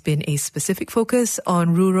there has been a specific focus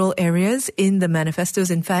on rural areas in the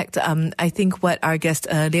manifestos. In fact, I think what our guest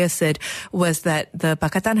earlier said was that the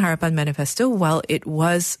Pakatan Harapan manifesto, while it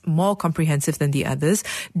was more comprehensive than the others,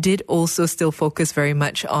 did also still focus very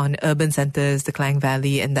much on urban centres, the Klang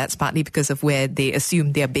Valley, and that's partly because of where they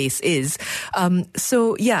assume their base is.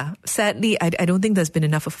 So yeah, sadly, I don't think there's been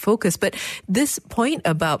enough of a focus. But this point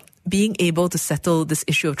about being able to settle this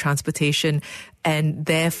issue of transportation and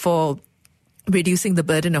therefore reducing the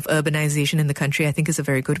burden of urbanization in the country, I think is a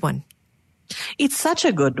very good one. It's such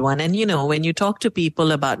a good one. And, when you talk to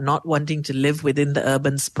people about not wanting to live within the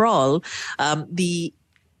urban sprawl, the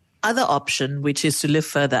other option, which is to live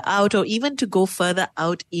further out or even to go further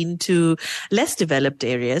out into less developed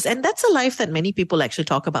areas. And that's a life that many people actually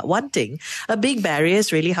talk about wanting. A big barrier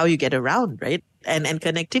is really how you get around, right? And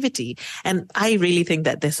connectivity. And I really think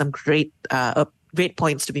that there's some great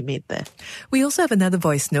points to be made there. We also have another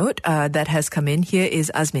voice note that has come in. Here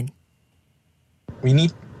is Azmin. We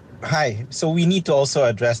need Hi. So we need to also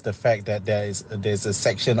address the fact that there's a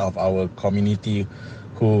section of our community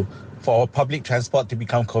who, for public transport to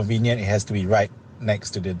become convenient, it has to be right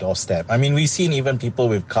next to the doorstep. I mean, we've seen even people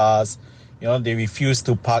with cars, they refuse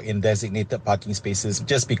to park in designated parking spaces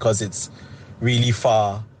just because it's really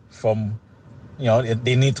far from,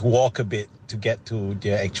 they need to walk a bit to get to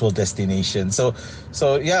their actual destination. So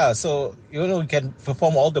you can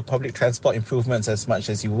perform all the public transport improvements as much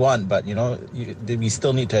as you want, but we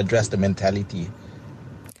still need to address the mentality.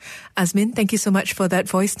 Asmin, thank you so much for that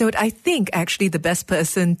voice note. I think actually the best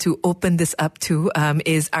person to open this up to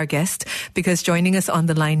is our guest, because joining us on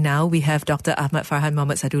the line now, we have Dr. Ahmad Farhan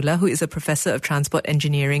Muhammad Sadullah, who is a professor of transport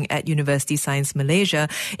engineering at University Science Malaysia.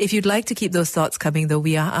 If you'd like to keep those thoughts coming, though,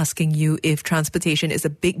 we are asking you if transportation is a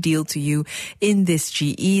big deal to you in this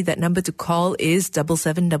GE. That number to call is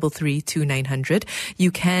 7733 2900. You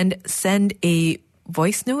can send a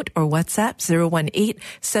voice note or WhatsApp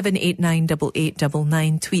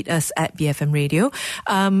 018-789-8899. Tweet us at BFM Radio.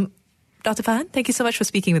 Dr. Farhan, thank you so much for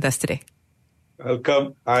speaking with us today.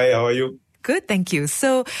 Welcome. Hi, how are you? Good, thank you.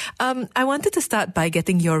 So I wanted to start by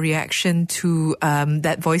getting your reaction to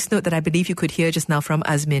that voice note that I believe you could hear just now from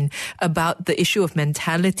Asmin about the issue of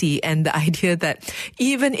mentality and the idea that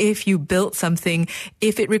even if you build something,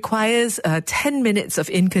 if it requires 10 minutes of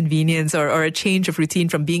inconvenience or a change of routine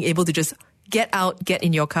from being able to just get out, get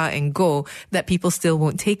in your car and go, that people still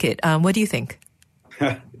won't take it. What do you think?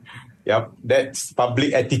 Yep, that's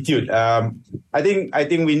public attitude. I think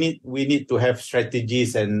we need to have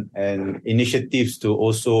strategies and initiatives to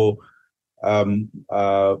also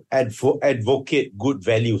advocate good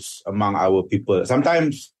values among our people.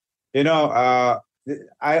 Sometimes, I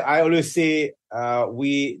always say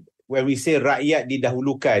when we say rakyat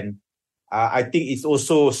didahulukan, I think it's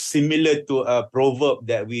also similar to a proverb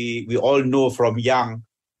that we all know from young.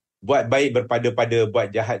 Buat baik berpada-pada,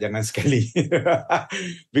 buat jahat jangan sekali.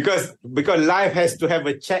 because life has to have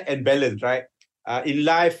a check and balance, right? In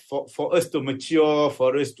life, for us to mature,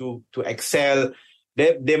 for us to excel,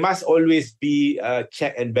 there must always be a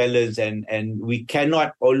check and balance, and we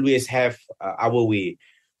cannot always have our way.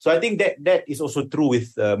 So I think that is also true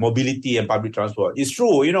with mobility and public transport. It's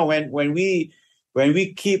true, when we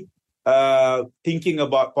keep thinking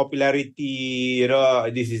about popularity,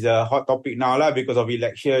 this is a hot topic now because of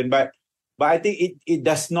election, but I think it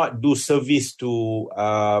does not do service to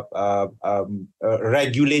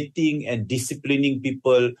regulating and disciplining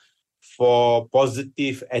people for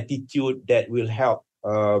positive attitude that will help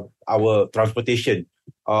our transportation,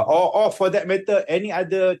 or for that matter, any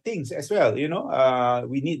other things as well. We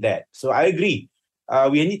need that. So I agree.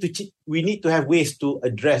 We need to have ways to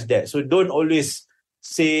address that. So don't always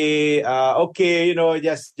say, okay,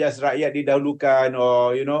 just rakyat didahulukan,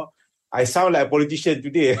 or, I sound like a politician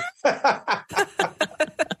today. but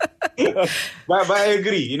I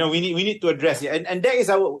agree, we need to address it. And that is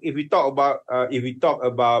if we talk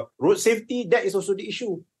about road safety, that is also the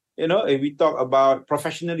issue. If we talk about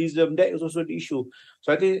professionalism, that is also the issue.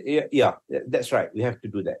 So I think, yeah, that's right. We have to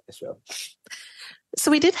do that as well. So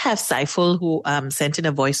we did have Saiful who sent in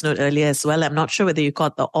a voice note earlier as well. I'm not sure whether you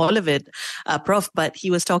caught all of it, Prof, but he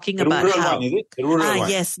was talking about how... One, is it? The rural one.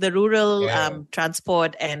 Yes, the rural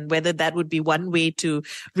transport, and whether that would be one way to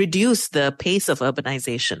reduce the pace of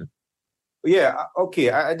urbanization. Yeah, okay,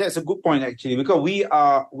 that's a good point actually, because we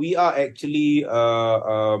are actually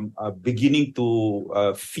beginning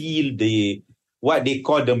to feel what they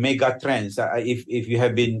call the mega trends. If you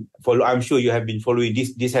have been I'm sure you have been following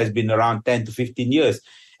this. This has been around 10 to 15 years,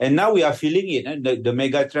 and now we are feeling it. And the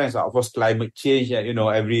mega trends are, of course, climate change.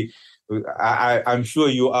 I'm sure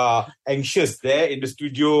you are anxious there in the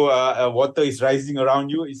studio. Water is rising around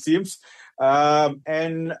you, it seems. So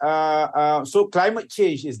climate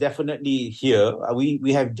change is definitely here.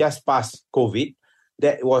 We have just passed COVID.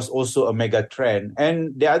 That was also a mega trend,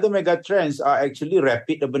 and the other mega trends are actually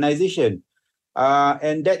rapid urbanization.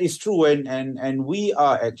 And that is true, and we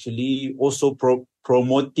are actually also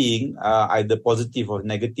promoting either positive or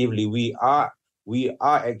negatively. We are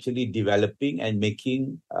actually developing and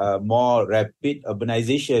making more rapid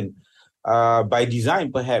urbanization by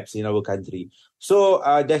design, perhaps, in our country. So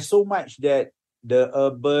there's so much that the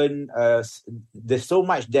urban, there's so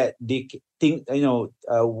much that they think, how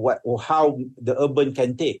the urban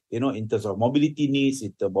can take, in terms of mobility needs,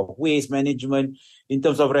 in terms of waste management, in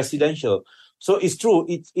terms of residential. So it's true.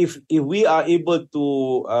 If we are able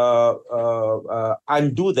to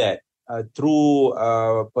undo that through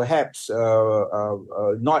perhaps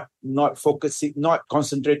not focusing, not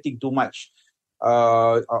concentrating too much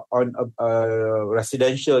on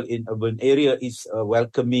residential in urban area, is a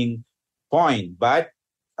welcoming point. But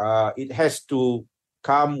it has to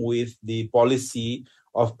come with the policy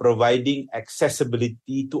of providing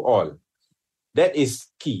accessibility to all. That is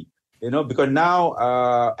key, because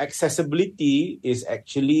now accessibility is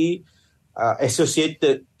actually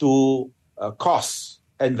associated to costs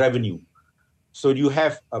and revenue. So you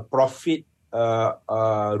have a profit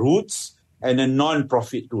routes and a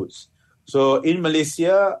non-profit routes. So in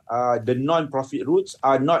Malaysia, the non-profit routes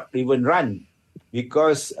are not even run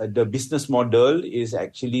because the business model is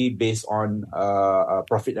actually based on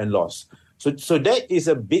profit and loss. So that is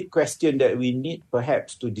a big question that we need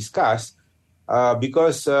perhaps to discuss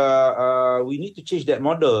because we need to change that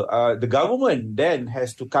model. The government then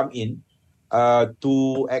has to come in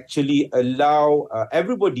to actually allow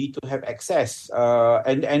everybody to have access.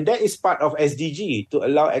 And that is part of SDG, to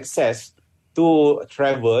allow access to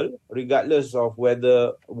travel regardless of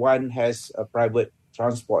whether one has a private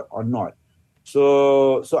transport or not.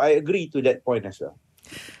 So I agree to that point as well.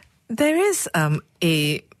 There is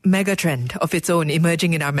a mega trend of its own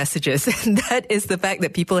emerging in our messages, and that is the fact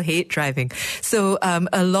that people hate driving. So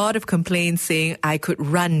a lot of complaints saying I could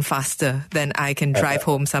run faster than I can drive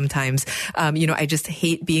home sometimes. I just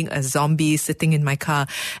hate being a zombie sitting in my car.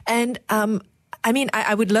 And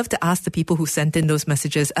I would love to ask the people who sent in those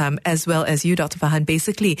messages, as well as you, Dr. Fahan,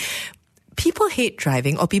 basically, people hate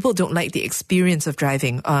driving, or people don't like the experience of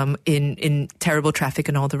driving in terrible traffic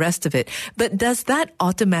and all the rest of it. But does that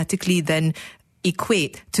automatically then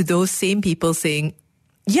equate to those same people saying,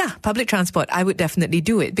 yeah, public transport, I would definitely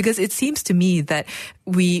do it? Because it seems to me that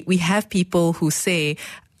we have people who say,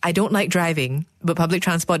 I don't like driving, but public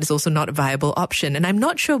transport is also not a viable option. And I'm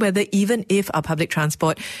not sure whether even if our public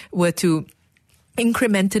transport were to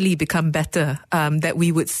incrementally become better, that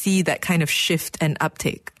we would see that kind of shift and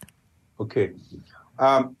uptake. Okay.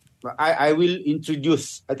 I will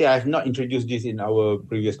introduce, I think I have not introduced this in our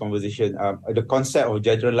previous conversation, the concept of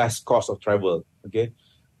generalized cost of travel. Okay.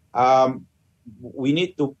 We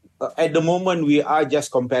need to, at the moment, we are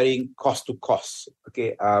just comparing cost to cost.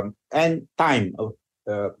 Okay. And time,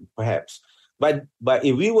 perhaps. But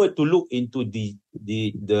if we were to look into the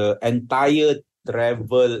entire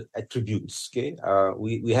travel attributes, okay,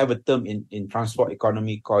 we have a term in transport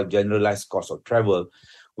economy called generalized cost of travel,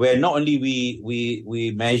 where not only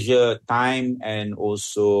we measure time and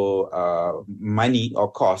also money or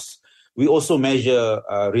cost, we also measure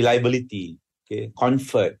reliability, okay,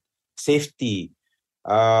 comfort, safety,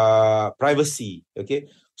 privacy. Okay,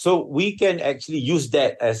 so we can actually use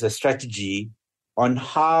that as a strategy on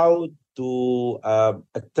how to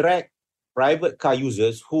attract private car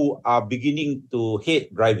users who are beginning to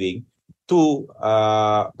hate driving to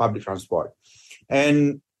public transport.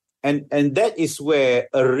 And that is where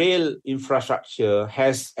a rail infrastructure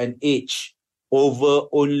has an edge over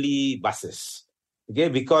only buses. Okay,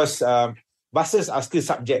 because buses are still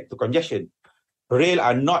subject to congestion. Rail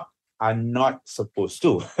are not supposed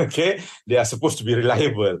to. Okay, they are supposed to be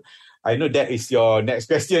reliable. I know that is your next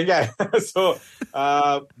question, guys. So,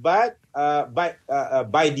 but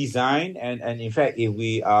by design and in fact, if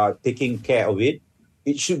we are taking care of it,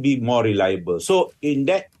 it should be more reliable. So, in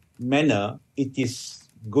that manner, it is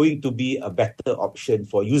going to be a better option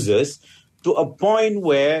for users to a point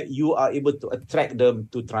where you are able to attract them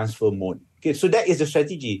to transfer mode. Okay, so that is the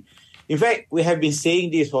strategy. In fact, we have been saying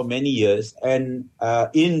this for many years, and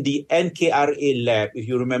in the NKRA lab, if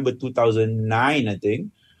you remember 2009, I think,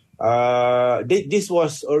 this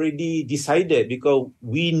was already decided because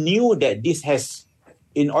we knew that this has,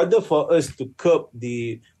 in order for us to curb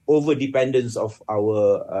the over-dependence of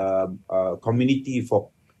our community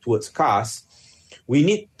towards cars, we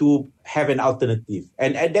need to have an alternative.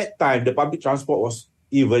 And at that time, the public transport was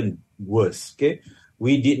even worse. Okay,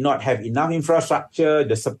 we did not have enough infrastructure.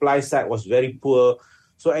 The supply side was very poor.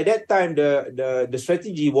 So at that time, the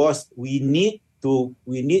strategy was we need to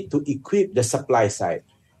equip the supply side.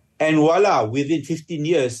 And voila, within 15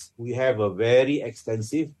 years, we have a very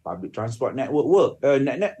extensive public transport network,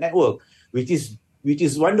 which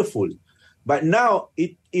is wonderful. But now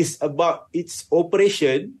it is about its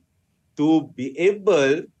operation to be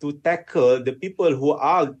able to tackle the people who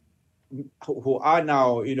are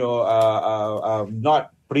now,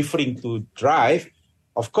 not preferring to drive.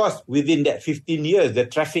 Of course, within that 15 years, the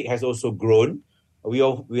traffic has also grown. We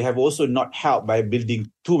have also not helped by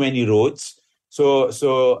building too many roads. So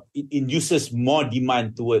it induces more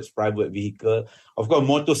demand towards private vehicle. Of course,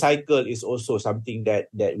 motorcycle is also something that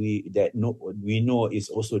we know is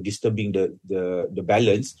also disturbing the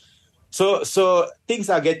balance. So things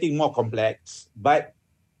are getting more complex, but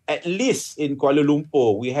at least in Kuala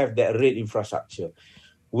Lumpur, we have that rail infrastructure,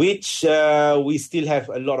 which we still have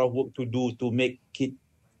a lot of work to do to make it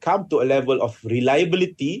come to a level of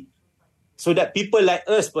reliability so that people like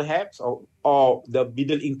us perhaps or the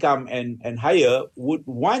middle income and higher would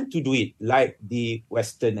want to do it like the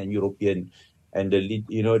Western and European and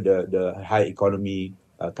the high economy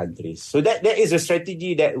countries. So that is a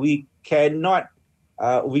strategy that we cannot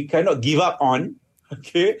give up on.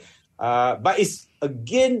 Okay, but it's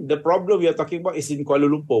again the problem we are talking about is in Kuala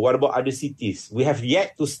Lumpur. What about other cities? We have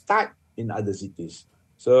yet to start in other cities.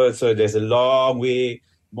 So there's a long way,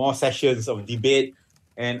 more sessions of debate,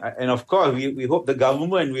 and of course we hope the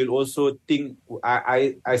government will also think.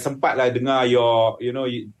 I sempatlah dengar you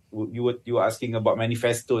were asking about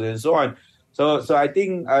manifestos and so on. So I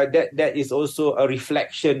think that is also a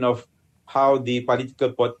reflection of how the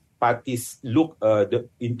political parties look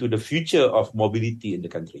into the future of mobility in the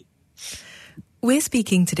country. We're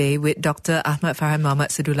speaking today with Dr. Ahmad Farhan Muhammad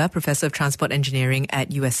Sadullah, Professor of Transport Engineering at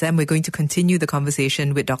USM. We're going to continue the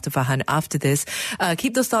conversation with Dr. Farhan after this.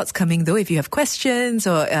 Keep those thoughts coming, though. If you have questions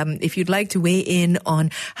or if you'd like to weigh in on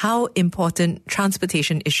how important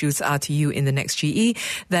transportation issues are to you in the next GE,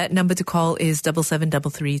 that number to call is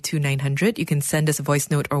 77332900. You can send us a voice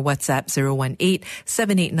note or WhatsApp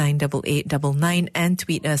 018-789-8899 and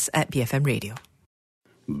tweet us at BFM Radio.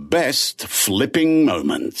 Best flipping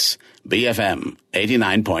moments. BFM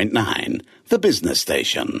 89.9, the business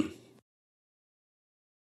station.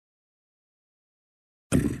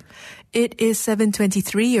 It is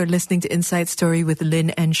 7:23. You're listening to Inside Story with Lynn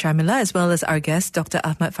and Sharmila, as well as our guest, Dr.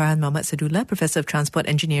 Ahmad Farhan Muhammad Sadullah, Professor of Transport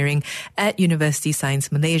Engineering at University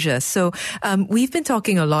Science Malaysia. So we've been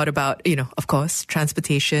talking a lot about, of course,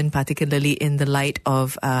 transportation, particularly in the light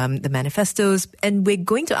of the manifestos, and we're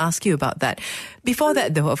going to ask you about that. Before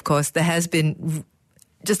that, though, of course, there has been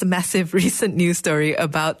just a massive recent news story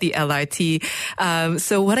about the LRT.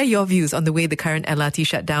 So what are your views on the way the current LRT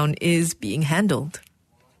shutdown is being handled?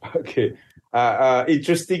 Okay.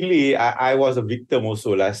 Interestingly, I was a victim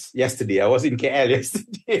also yesterday. I was in KL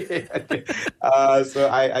yesterday. So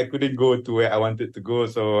I couldn't go to where I wanted to go.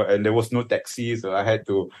 And there was no taxi, so I had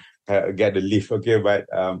to get a lift. Okay, but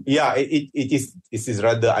it is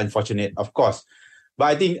rather unfortunate, of course.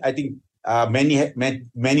 But I think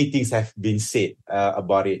many things have been said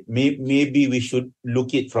about it. Maybe we should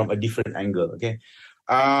look it from a different angle. Okay.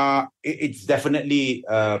 It's definitely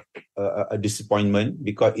a disappointment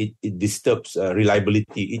because it disturbs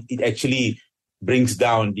reliability. It actually brings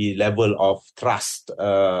down the level of trust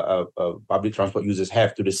public transport users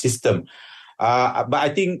have to the system. But I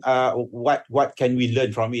think what can we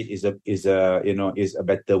learn from it is a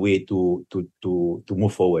better way to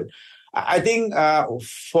move forward. I think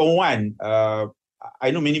for one,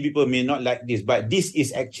 I know many people may not like this, but this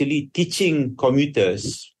is actually teaching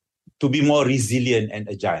commuters to be more resilient and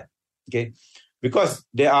agile, okay? Because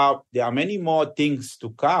there are many more things to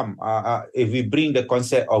come. If we bring the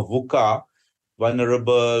concept of VUCA,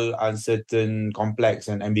 vulnerable, uncertain, complex,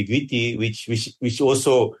 and ambiguity, which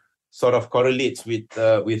also sort of correlates with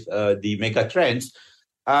the mega trends.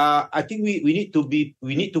 I think we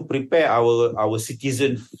need to prepare our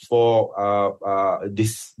citizens for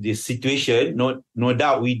this situation. No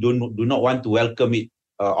doubt we do not want to welcome it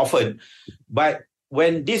often, but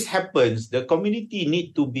when this happens, the community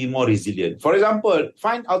need to be more resilient. For example,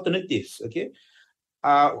 find alternatives. Okay,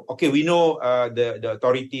 we know the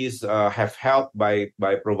authorities have helped by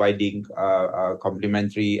providing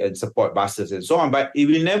complementary and support buses and so on, but it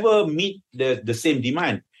will never meet the same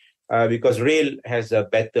demand because rail has a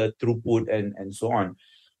better throughput and so on.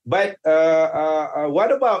 But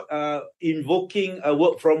what about invoking a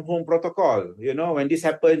work from home protocol? When this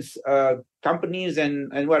happens, companies and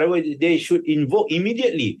whatever, they should invoke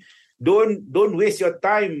immediately. Don't waste your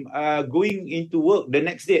time going into work the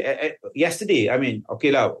next day. Yesterday, I mean,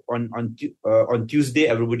 on Tuesday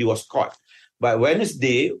everybody was caught, but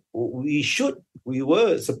Wednesday we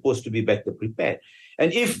were supposed to be better prepared.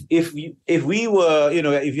 And if we were,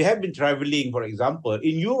 if you have been traveling, for example,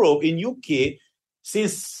 in Europe, in UK.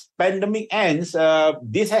 Since pandemic ends,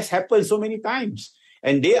 this has happened so many times,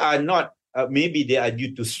 and they are not. Maybe they are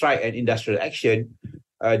due to strike and industrial action.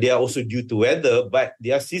 They are also due to weather, but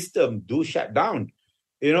their system do shut down.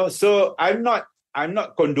 So I'm not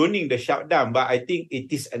condoning the shutdown, but I think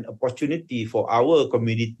it is an opportunity for our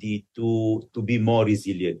community to be more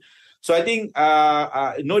resilient. So I think,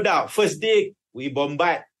 no doubt, first day we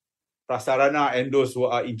bombard Prasarana and those who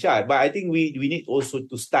are in charge, but I think we need also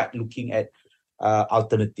to start looking at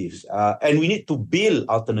alternatives, and we need to build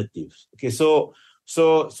alternatives. Okay, so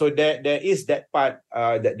there is that part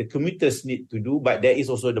that the commuters need to do, but there is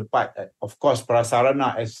also the part that, of course,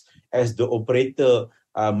 Prasarana as the operator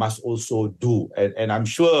must also do, and I'm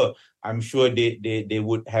sure they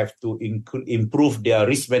would have to improve their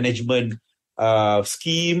risk management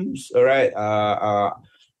schemes, all right?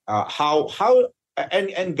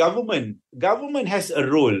 And government has a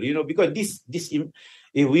role, because this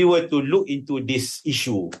if we were to look into this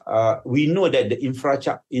issue, we know that the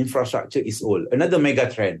infrastructure is old. Another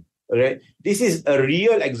mega trend, all right? This is a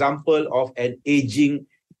real example of an aging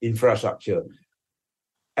infrastructure.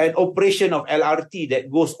 An operation of LRT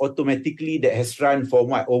that goes automatically, that has run for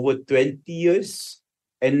over 20 years,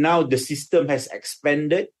 and now the system has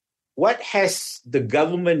expanded. What has the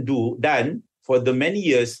government done for the many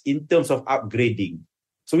years in terms of upgrading?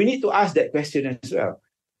 So we need to ask that question as well.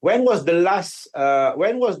 When was the last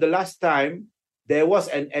time there was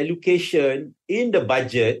an allocation in the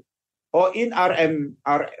budget or in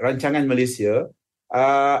Rancangan Malaysia,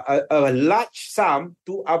 a large sum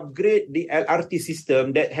to upgrade the LRT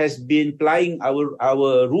system that has been plying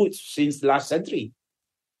our routes since last century?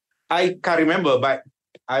 I can't remember, but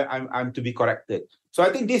I'm to be corrected. So I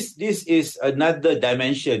think this is another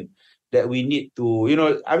dimension that we need to,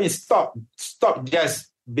 stop just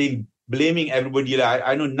blaming everybody.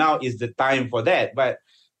 I know now is the time for that, but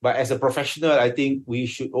as a professional, I think we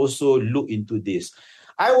should also look into this.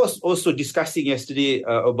 I was also discussing yesterday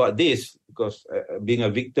about this because being a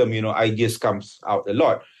victim, ideas comes out a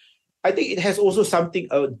lot. I think it has also something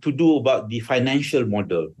to do about the financial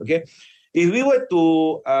model. Okay, if we were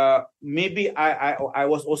to maybe I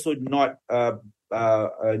was also not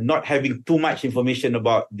having too much information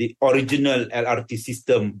about the original LRT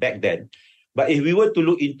system back then. But if we were to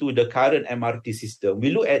look into the current MRT system,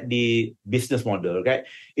 we look at the business model, right?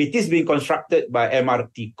 It is being constructed by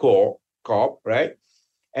MRT Corp, right?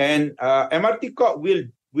 And MRT Corp will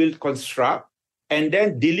construct and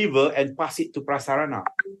then deliver and pass it to Prasarana.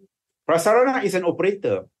 Prasarana is an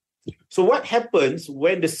operator. So what happens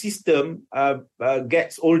when the system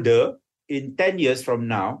gets older in 10 years from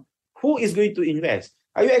now? Who is going to invest?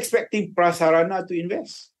 Are you expecting Prasarana to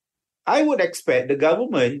invest? I would expect the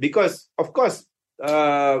government, because of course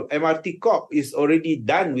MRT Corp is already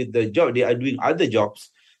done with the job. They are doing other jobs.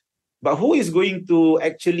 But who is going to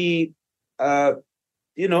actually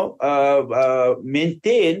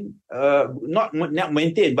maintain, not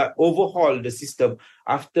maintain, but overhaul the system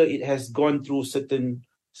after it has gone through certain.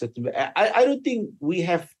 I don't think we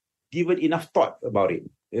have given enough thought about it.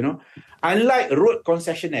 Unlike road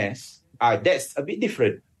concessionaires, that's a bit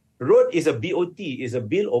different. Road is a BOT, is a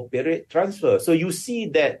bill operate transfer. So you see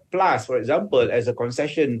that Plus, for example, as a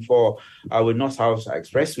concession for our North-South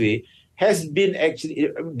Expressway, has been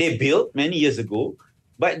actually, they built many years ago,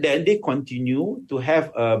 but then they continue to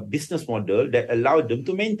have a business model that allowed them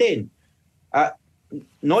to maintain.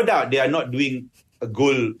 No doubt they are not doing a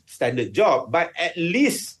gold standard job, but at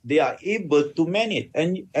least they are able to manage.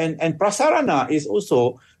 And Prasarana is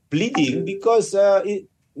also bleeding because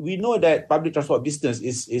we know that public transport business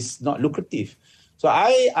is not lucrative. So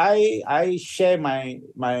I share I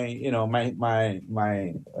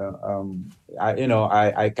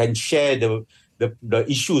can share the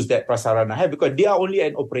issues that Prasarana have because they are only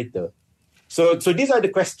an operator. So these are the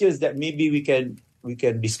questions that maybe we can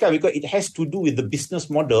discuss because it has to do with the business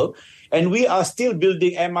model, and we are still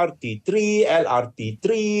building MRT3,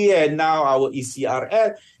 LRT3, and now our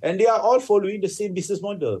ECRL, and they are all following the same business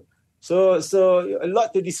model. So a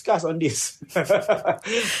lot to discuss on this. So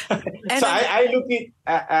I look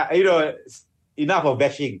at enough of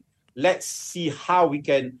bashing. Let's see how we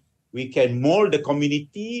can mold the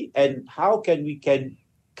community and how we can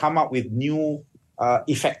come up with new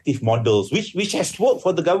effective models, which has worked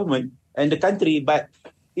for the government and the country, but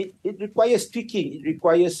it requires tweaking. It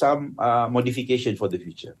requires some modification for the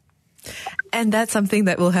future. And that's something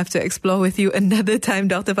that we'll have to explore with you another time,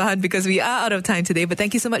 Dr. Farhan, because we are out of time today. But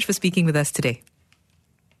thank you so much for speaking with us today.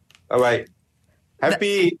 All right.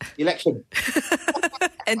 Happy election.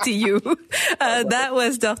 And to you. That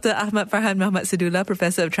was Dr. Ahmad Farhan Muhammad Sadullah,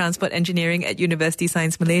 Professor of Transport Engineering at University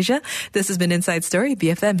Science Malaysia. This has been Inside Story,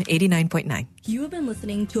 BFM 89.9. You have been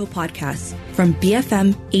listening to a podcast from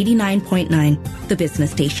BFM 89.9, the business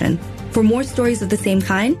station. For more stories of the same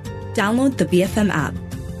kind, download the BFM app.